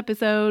Trader Joe's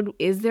episode,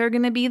 is there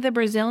going to be the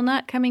Brazil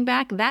nut coming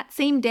back? That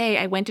same day,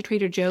 I went to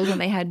Trader Joe's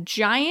and they had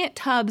giant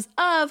tubs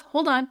of,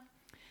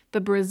 the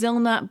Brazil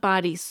nut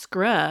body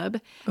scrub.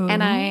 Ooh.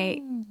 And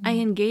I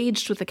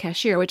engaged with the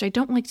cashier, which I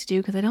don't like to do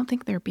because I don't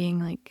think they're being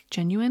like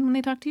genuine when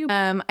they talk to you.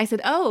 I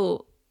said,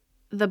 oh,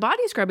 the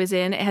body scrub is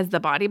in. It has the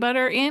body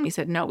butter in. He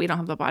said, no, we don't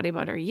have the body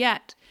butter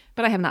yet.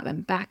 But I have not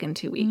been back in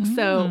 2 weeks.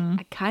 So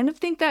I kind of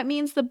think that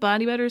means the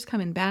body butter is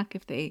coming back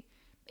if they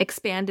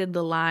expanded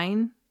the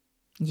line.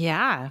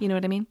 Yeah. You know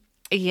what I mean?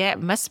 Yeah,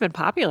 it must have been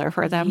popular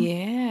for them.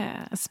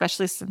 Yeah.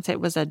 Especially since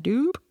it was a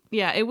dupe.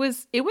 Yeah, it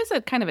was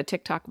a kind of a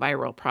TikTok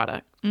viral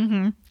product.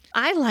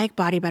 I like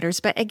body butters,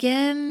 but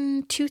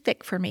again, too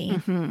thick for me.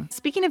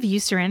 Speaking of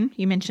Eucerin,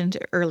 you mentioned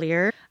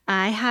earlier,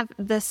 I have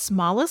the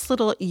smallest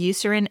little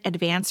Eucerin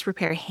Advanced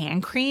Repair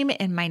hand cream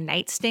in my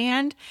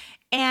nightstand,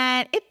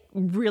 and it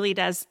really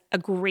does a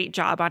great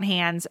job on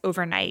hands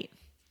overnight.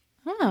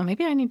 Oh,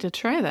 maybe I need to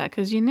try that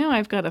because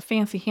I've got a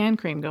fancy hand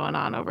cream going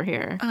on over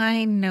here.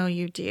 I know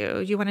you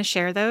do. You want to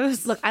share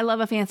those? Look, I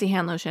love a fancy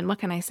hand lotion. What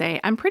can I say?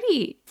 I'm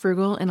pretty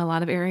frugal in a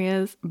lot of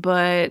areas,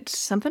 but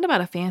something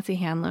about a fancy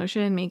hand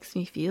lotion makes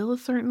me feel a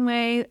certain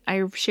way.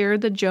 I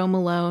shared the Jo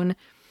Malone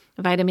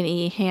vitamin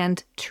E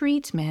hand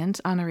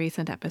treatment on a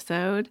recent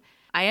episode.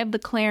 I have the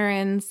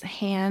Clarins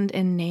hand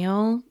and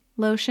nail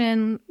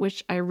lotion,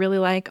 which I really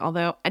like,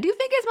 although I do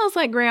think it smells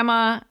like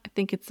grandma. I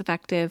think it's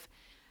effective.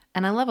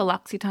 And I love a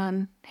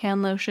L'Occitane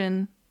hand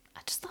lotion.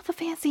 I just love a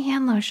fancy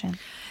hand lotion.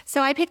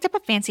 So I picked up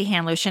a fancy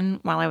hand lotion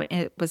while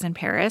I was in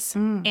Paris,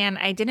 and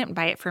I didn't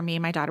buy it for me.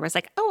 My daughter was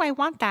like, oh, I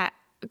want that.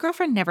 A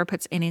girlfriend never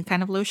puts any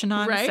kind of lotion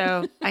on, right?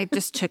 So I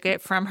just took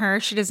it from her.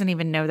 She doesn't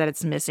even know that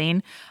it's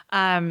missing.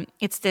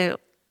 It's the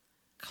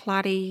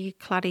Caudalie.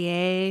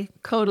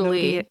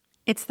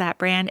 It's that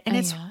brand, and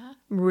it's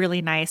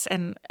really nice.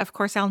 And of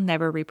course, I'll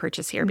never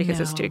repurchase here because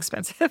it's too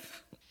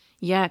expensive.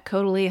 Yeah,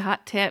 Caudalie,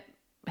 hot tip.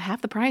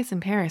 Half the price in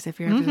Paris if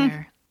you're ever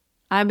there.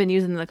 I've been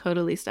using the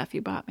Caudalie stuff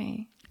you bought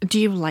me. Do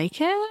you like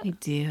it? I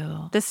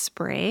do. The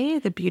spray,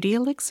 the beauty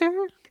elixir?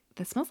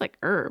 That smells like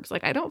herbs.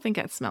 Like, I don't think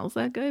it smells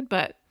that good,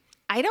 but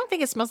I don't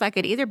think it smells that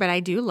good either, but I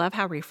do love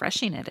how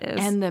refreshing it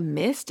is. And the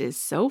mist is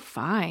so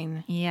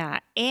fine. Yeah.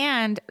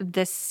 And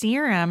the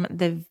serum,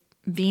 the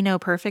Vino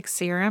Perfect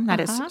serum that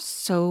is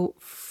so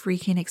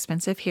freaking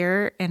expensive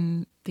here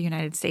in the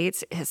United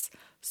States is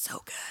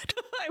so good.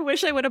 I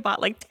wish I would have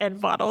bought like 10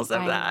 bottles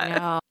of that.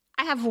 Know.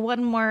 I have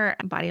one more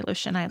body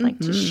lotion I'd like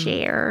to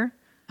share.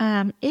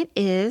 It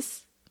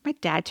is, my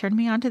dad turned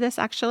me on to this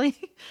actually.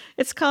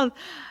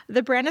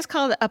 The brand is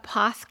called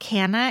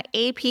Apothecana,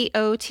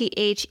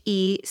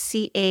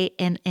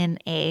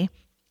 Apothecanna.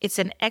 It's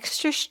an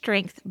extra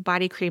strength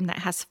body cream that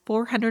has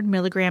 400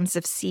 milligrams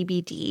of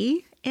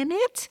CBD in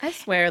it. I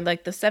swear,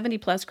 like the 70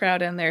 plus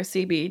crowd in their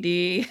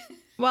CBD.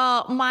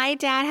 Well, my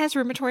dad has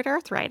rheumatoid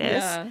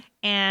arthritis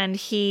and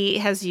he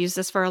has used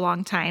this for a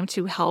long time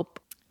to help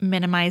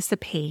minimize the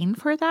pain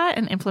for that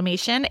and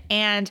inflammation.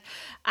 And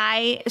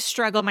I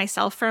struggle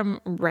myself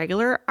from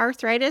regular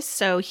arthritis.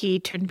 So he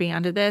turned me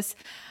onto this.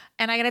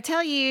 And I got to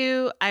tell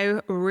you,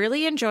 I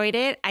really enjoyed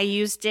it. I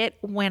used it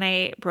when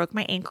I broke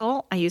my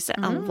ankle. I used it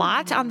a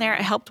lot on there.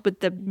 It helped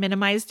with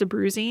minimize the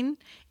bruising.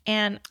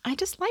 And I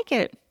just like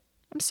it.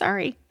 I'm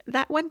sorry.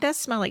 That one does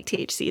smell like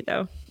THC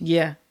though.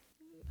 Yeah.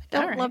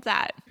 Don't love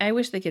that. I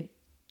wish they could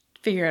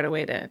figure out a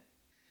way to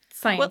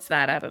science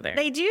that out of there.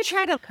 They do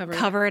try to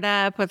cover it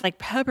up with like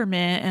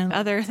peppermint and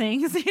other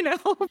things, you know?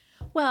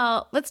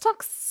 Well, let's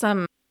talk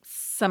some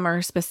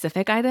summer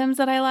specific items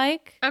that I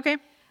like. Okay.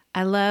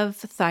 I love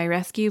Thigh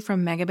Rescue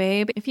from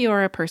Megababe. If you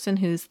are a person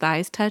whose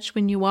thighs touch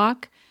when you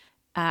walk,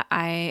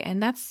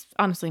 and that's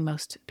honestly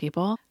most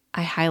people,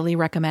 I highly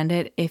recommend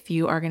it if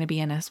you are going to be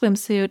in a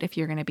swimsuit, if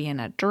you're going to be in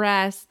a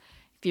dress,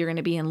 if you're going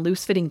to be in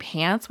loose-fitting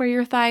pants where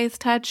your thighs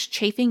touch.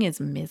 Chafing is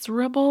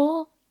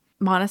miserable.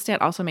 Monistat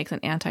also makes an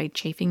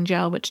anti-chafing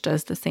gel, which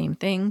does the same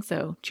thing.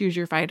 So choose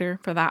your fighter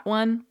for that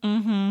one.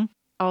 Mm-hmm.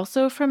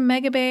 Also from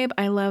Megababe,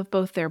 I love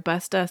both their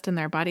bust dust and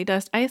their body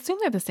dust. I assume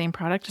they're the same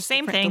product, just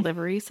same different thing.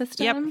 Delivery systems.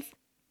 Yep.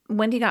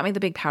 Wendy got me the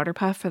big powder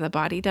puff for the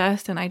body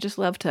dust, and I just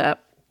love to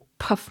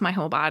puff my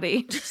whole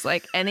body. Just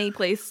like any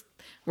place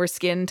where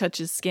skin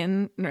touches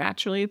skin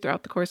naturally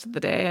throughout the course of the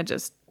day, I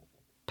just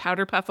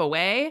powder puff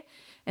away.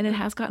 And it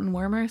has gotten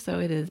warmer, so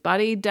it is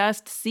body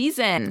dust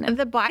season.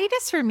 The body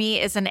dust for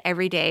me is an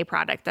everyday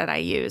product that I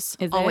use.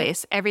 Is it?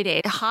 Always, every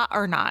day, hot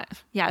or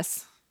not.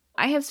 Yes.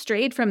 I have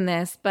strayed from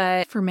this,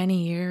 but for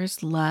many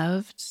years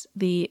loved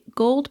the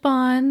Gold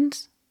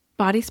Bond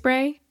body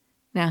spray.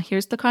 Now,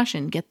 here's the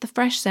caution. Get the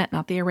fresh scent,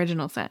 not the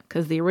original scent,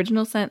 because the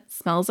original scent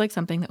smells like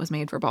something that was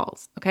made for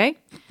balls, okay?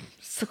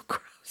 So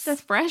gross. The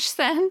fresh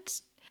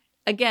scent,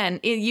 again,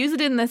 use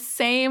it in the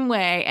same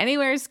way.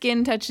 Anywhere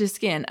skin touches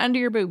skin, under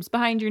your boobs,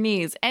 behind your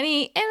knees,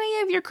 any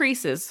of your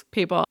creases,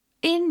 people,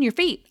 in your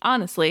feet,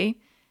 honestly.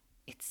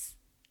 It's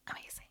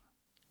amazing.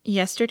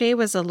 Yesterday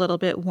was a little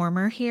bit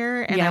warmer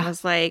here, and Yeah. I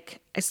was like,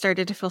 I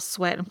started to feel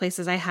sweat in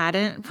places I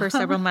hadn't for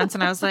several months,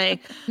 and I was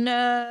like,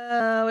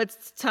 no,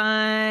 it's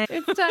time.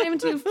 It's time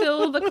to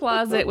fill the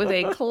closet with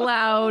a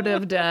cloud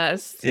of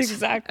dust.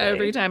 Exactly.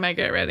 Every time I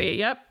get ready.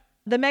 Yep.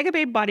 The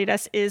Megababe body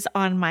dust is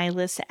on my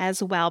list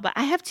as well, but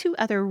I have two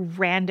other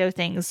rando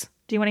things.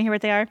 Do you want to hear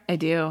what they are? I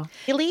do.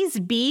 Haley's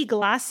Bee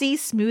Glossy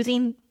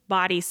Smoothing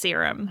Body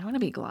Serum. I want to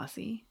be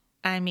glossy.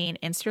 I mean,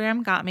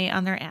 Instagram got me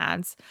on their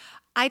ads.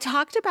 I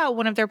talked about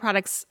one of their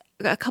products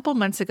a couple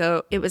months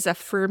ago. It was a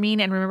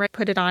firming, and remember I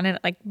put it on and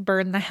it like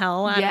burned the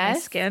hell out of my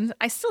Yes. skin.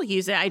 I still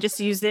use it. I just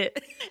used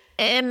it.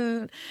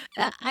 And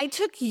I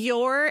took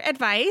your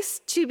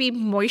advice to be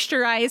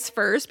moisturized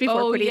first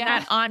before putting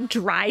that on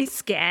dry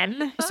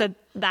skin. So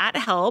that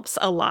helps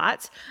a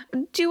lot.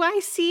 Do I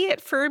see it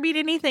firming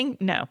anything?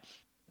 No.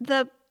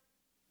 The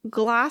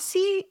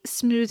Glossy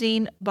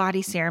Smoothing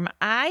Body Serum,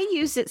 I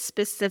use it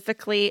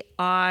specifically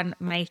on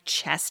my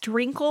chest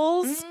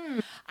wrinkles.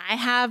 I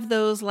have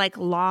those like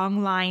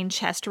long line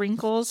chest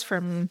wrinkles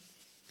from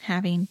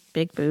having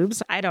big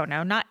boobs. I don't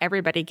know. Not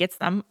everybody gets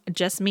them.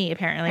 Just me,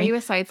 apparently. Are you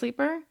a side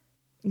sleeper?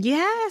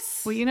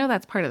 Yes. Well, you know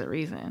that's part of the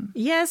reason.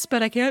 Yes,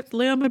 but I can't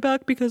lay on my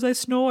back because I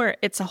snore.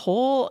 It's a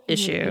whole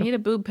issue. You need a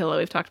boob pillow.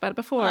 We've talked about it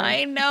before.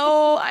 I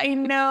know.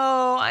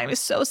 I'm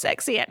so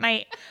sexy at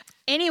night.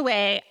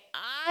 Anyway,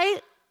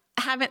 I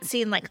haven't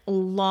seen like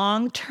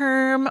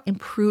long-term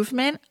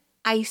improvement.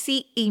 I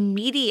see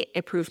immediate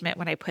improvement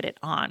when I put it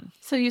on.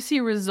 So you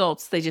see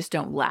results, they just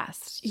don't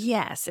last.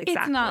 Yes, exactly.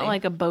 It's not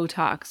like a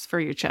Botox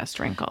for your chest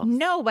wrinkles.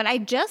 No, but I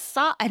just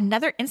saw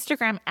another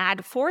Instagram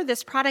ad for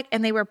this product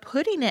and they were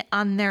putting it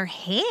on their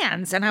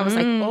hands. And I was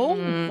like,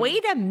 oh,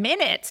 wait a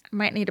minute. I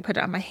might need to put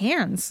it on my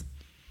hands.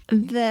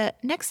 The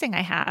next thing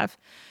I have,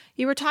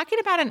 you were talking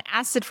about an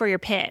acid for your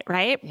pit,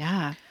 right?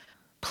 Yeah.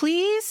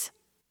 Please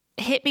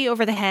hit me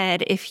over the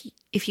head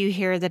if you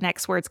hear the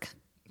next words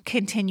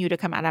continue to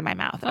come out of my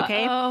mouth,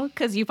 okay? Oh,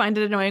 because you find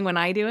it annoying when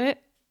I do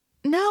it?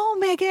 No,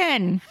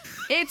 Megan.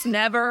 It's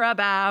never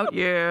about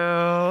you.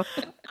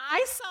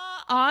 I saw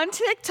on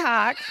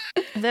TikTok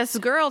this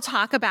girl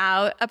talk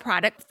about a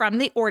product from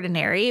The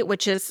Ordinary,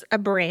 which is a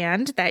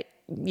brand that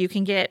you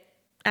can get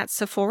at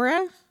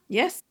Sephora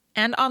Yes.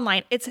 and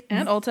online. It's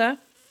And Ulta.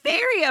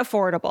 very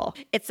affordable.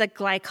 It's a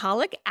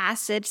glycolic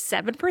acid,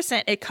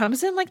 7%. It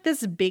comes in like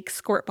this big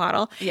squirt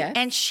bottle. Yes.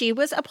 And she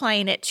was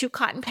applying it to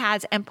cotton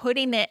pads and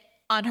putting it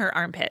on her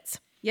armpits.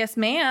 Yes,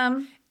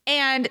 ma'am.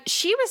 And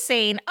she was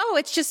saying, oh,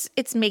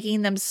 it's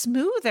making them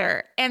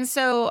smoother. And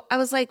so I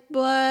was like,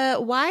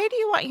 but why do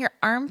you want your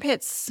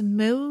armpits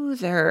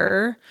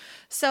smoother?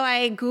 So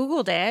I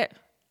Googled it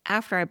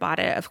after I bought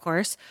it, of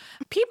course.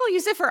 People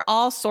use it for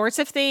all sorts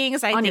of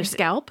things. On your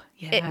scalp?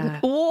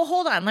 Well,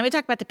 hold on. Let me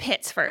talk about the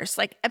pits first.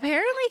 Like,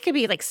 apparently it could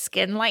be like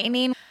skin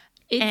lightening.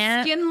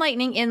 It's skin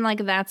lightening in like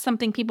that's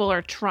something people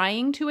are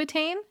trying to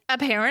attain.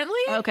 Apparently.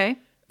 Okay.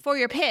 For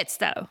your pits,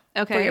 though.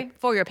 Okay.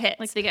 For your pits.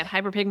 Like they get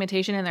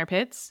hyperpigmentation in their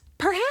pits.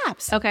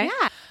 Perhaps. Okay.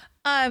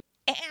 Yeah.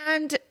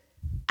 And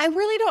I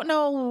really don't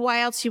know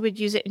why else you would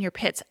use it in your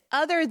pits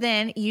other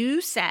than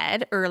you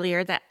said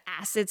earlier that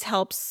acids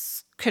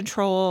helps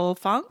control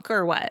funk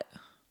or what?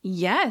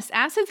 Yes.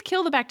 Acids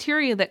kill the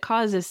bacteria that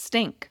causes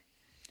stink.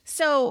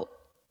 So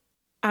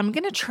I'm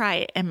going to try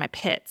it in my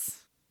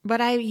pits,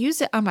 but I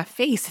use it on my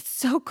face. It's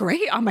so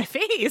great on my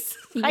face.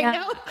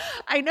 Yeah.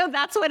 I know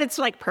that's what its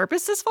like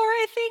purpose is for,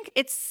 I think.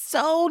 It's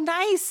so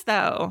nice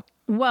though.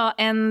 Well,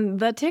 and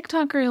the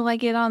TikToker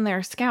like it on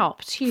their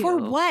scalp too. For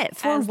what?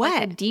 For as, what?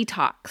 Like a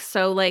detox.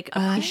 So like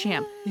a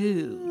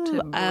shampoo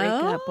to break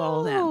up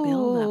all that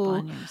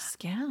buildup on your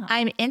scalp.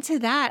 I'm into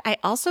that. I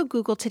also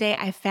Googled today,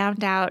 I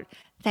found out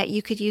that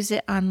you could use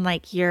it on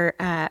like your,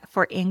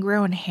 for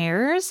ingrown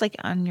hairs, like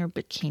on your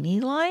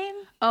bikini line.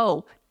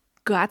 Oh,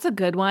 that's a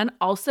good one.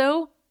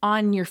 Also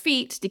on your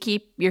feet to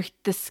keep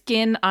the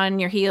skin on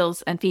your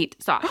heels and feet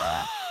soft.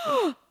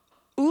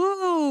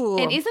 Ooh.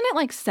 And isn't it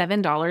like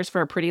 $7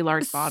 for a pretty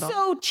large bottle?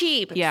 So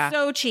cheap. Yeah.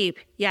 So cheap.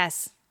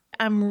 Yes.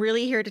 I'm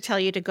really here to tell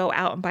you to go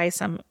out and buy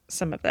some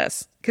of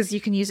this because you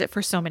can use it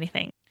for so many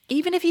things.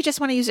 Even if you just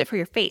want to use it for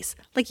your face.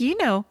 Like, Do you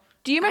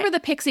remember the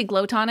Pixie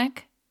Glow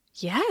Tonic?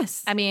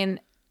 Yes. I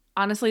mean,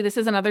 honestly, this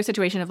is another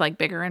situation of like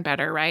bigger and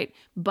better, right?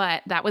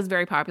 But that was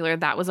very popular.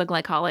 That was a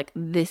glycolic.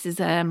 This is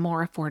a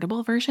more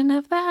affordable version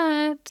of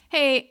that.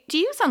 Hey, do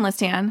you use Sunless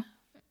Tan?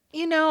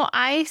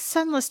 I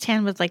sunless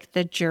tan with like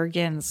the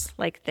Jergens,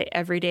 like the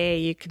everyday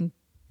you can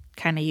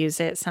kind of use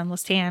it,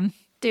 sunless tan.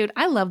 Dude,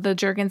 I love the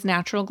Jergens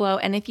Natural Glow.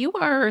 And if you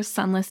are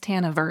sunless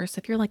tan averse,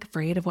 if you're like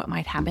afraid of what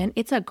might happen,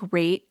 it's a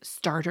great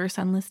starter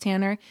sunless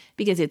tanner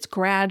because it's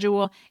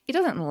gradual. It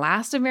doesn't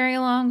last a very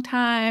long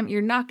time.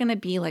 You're not going to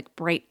be like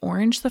bright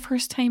orange the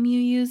first time you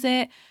use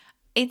it.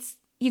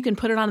 You can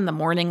put it on in the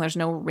morning. There's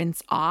no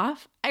rinse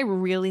off. I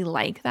really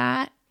like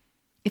that.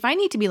 If I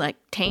need to be like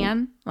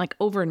tan, like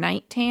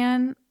overnight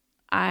tan,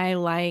 I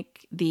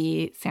like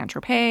the Saint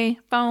Tropez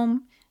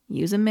foam.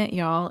 Use a mitt,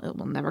 y'all. It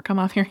will never come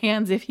off your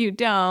hands if you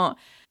don't.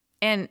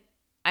 And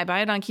I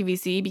buy it on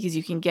QVC because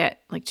you can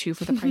get like 2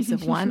 for the price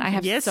of 1. I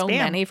have Yes, so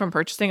ma'am. many from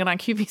purchasing it on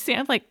QVC. I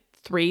have like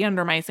 3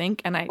 under my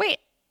sink. And Wait,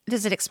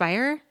 does it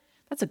expire?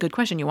 That's a good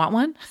question. You want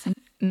one?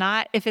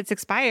 Not if it's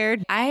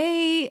expired.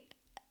 I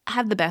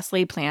have the best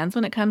laid plans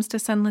when it comes to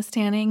sunless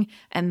tanning.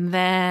 And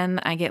then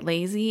I get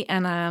lazy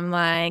and I'm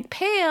like,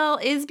 pale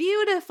is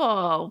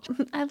beautiful.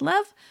 I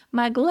love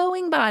my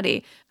glowing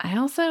body. I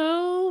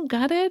also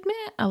gotta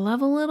admit, I love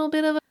a little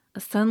bit of a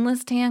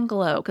sunless tan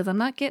glow because I'm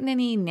not getting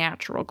any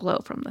natural glow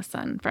from the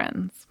sun,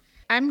 friends.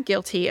 I'm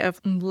guilty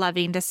of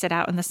loving to sit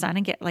out in the sun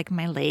and get like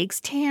my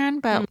legs tan,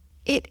 but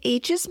it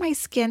ages my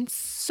skin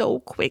so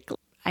quickly.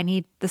 I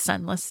need the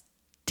sunless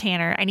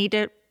tanner. I need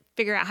to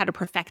figure out how to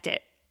perfect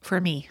it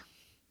for me.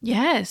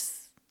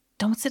 Yes.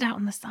 Don't sit out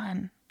in the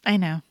sun. I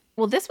know.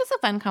 Well, this was a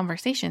fun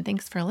conversation.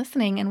 Thanks for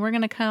listening. And we're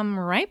going to come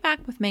right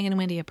back with Megan and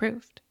Wendy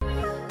Approved.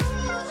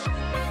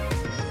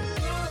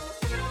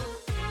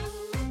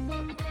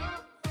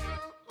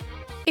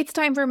 It's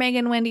time for Megan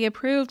and Wendy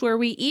Approved, where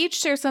we each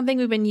share something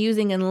we've been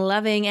using and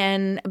loving.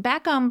 And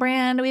back on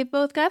brand, we've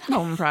both got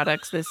home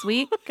products this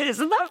week.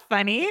 Isn't that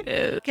funny?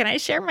 Can I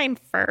share mine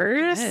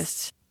first?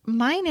 Yes.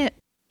 Mine is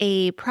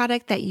a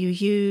product that you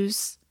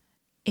use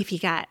if you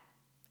got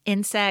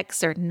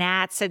insects or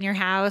gnats in your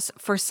house.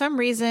 For some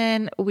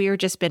reason, we've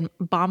just been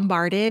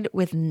bombarded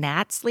with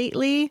gnats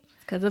lately.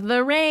 Because of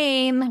the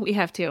rain, we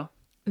have to.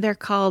 They're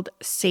called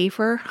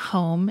Safer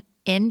Home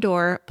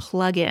Indoor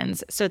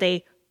Plugins. So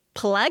they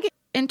plug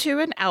into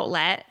an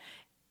outlet,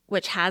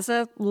 which has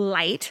a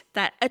light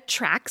that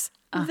attracts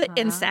the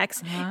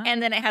insects.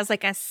 And then it has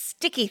like a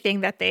sticky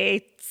thing that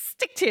they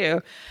stick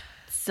to.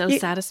 So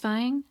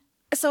satisfying.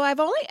 So I've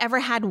only ever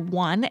had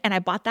one, and I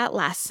bought that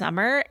last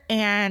summer.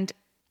 And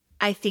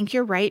I think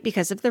you're right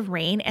because of the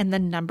rain and the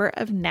number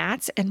of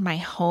gnats in my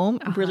home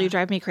really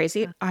drive me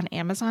crazy. On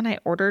Amazon, I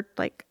ordered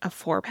like a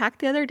 4-pack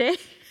the other day.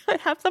 I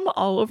have them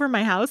all over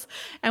my house.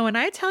 And when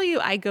I tell you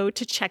I go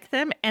to check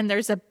them and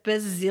there's a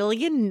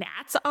bazillion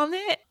gnats on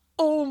it,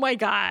 oh my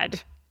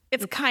God.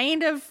 It's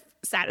kind of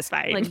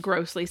satisfying. Like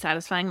grossly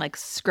satisfying, like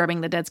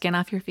scrubbing the dead skin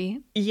off your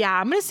feet. Yeah,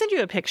 I'm going to send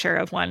you a picture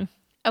of one.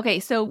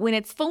 Okay, so when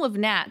it's full of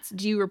gnats,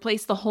 do you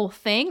replace the whole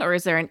thing or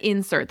is there an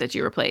insert that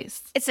you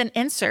replace? It's an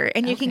insert,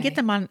 and you can get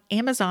them on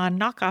Amazon,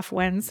 knockoff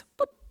ones.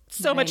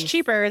 So much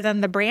cheaper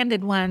than the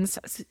branded ones.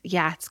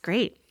 Yeah, it's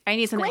great. I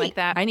need something like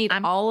that. I need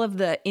all of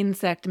the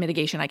insect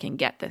mitigation I can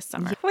get this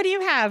summer. What do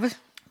you have?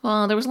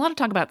 Well, there was a lot of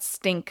talk about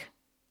stink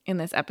in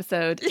this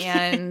episode.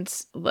 And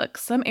look,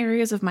 some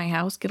areas of my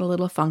house get a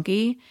little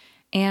funky.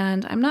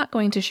 And I'm not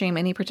going to shame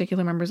any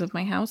particular members of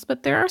my house,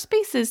 but there are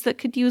spaces that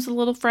could use a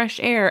little fresh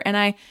air. And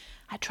I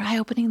try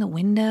opening the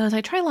windows.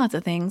 I try lots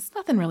of things.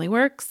 Nothing really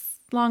works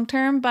long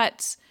term,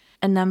 but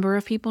a number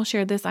of people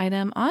shared this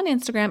item on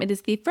Instagram. It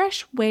is the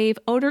Fresh Wave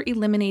Odor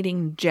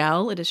Eliminating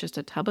Gel. It is just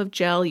a tub of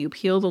gel. You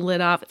peel the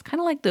lid off. It's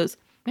kind of like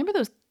remember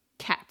those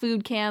cat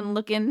food can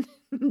looking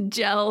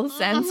gel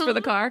scents for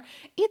the car?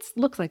 It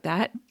looks like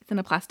that. It's in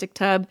a plastic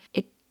tub.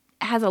 It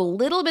has a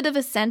little bit of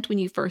a scent when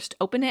you first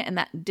open it, and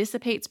that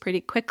dissipates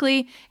pretty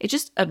quickly. It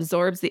just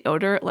absorbs the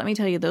odor. Let me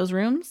tell you, those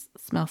rooms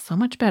smell so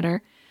much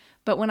better.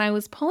 But when I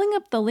was pulling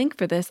up the link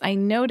for this, I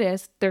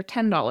noticed they're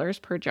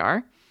 $10 per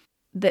jar.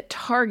 That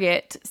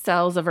Target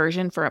sells a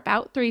version for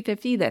about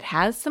 $3.50 that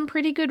has some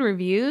pretty good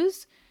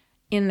reviews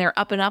in their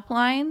Up and Up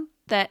line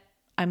that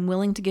I'm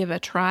willing to give a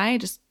try,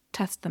 just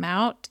test them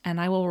out,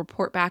 and I will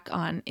report back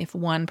on if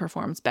one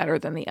performs better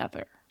than the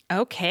other.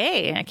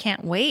 Okay, I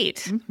can't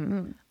wait.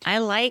 I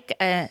like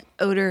a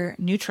odor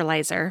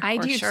neutralizer. I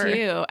do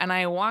too. And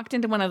I walked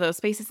into one of those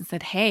spaces and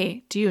said,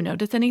 hey, do you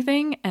notice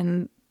anything?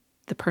 And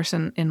the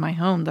person in my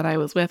home that I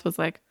was with was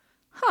like,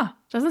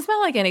 doesn't smell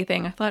like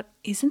anything. I thought,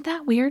 isn't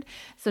that weird?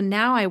 So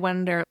now I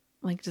wonder,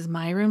 like, does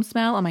my room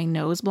smell? Am I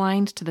nose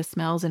blind to the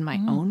smells in my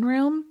own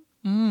room?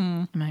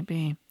 It might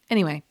be.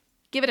 Anyway,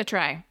 give it a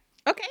try.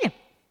 Okay.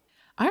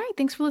 All right.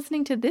 Thanks for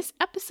listening to this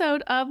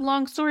episode of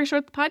Long Story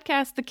Short, the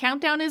podcast. The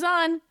countdown is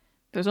on.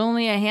 There's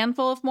only a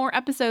handful of more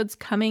episodes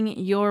coming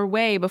your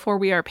way before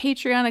we are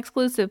Patreon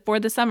exclusive for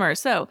the summer.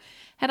 So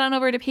head on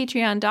over to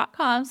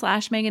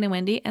patreon.com/Megan and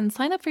Wendy and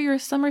sign up for your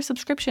summer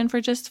subscription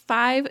for just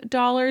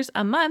 $5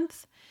 a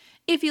month.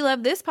 If you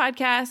love this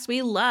podcast,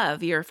 we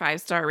love your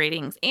 5-star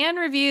ratings and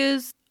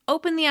reviews.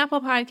 Open the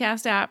Apple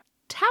Podcast app,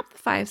 tap the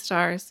 5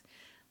 stars,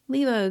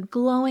 leave a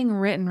glowing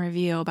written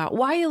review about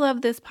why you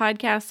love this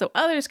podcast so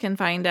others can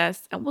find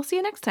us. And we'll see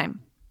you next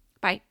time.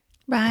 Bye.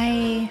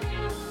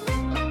 Bye.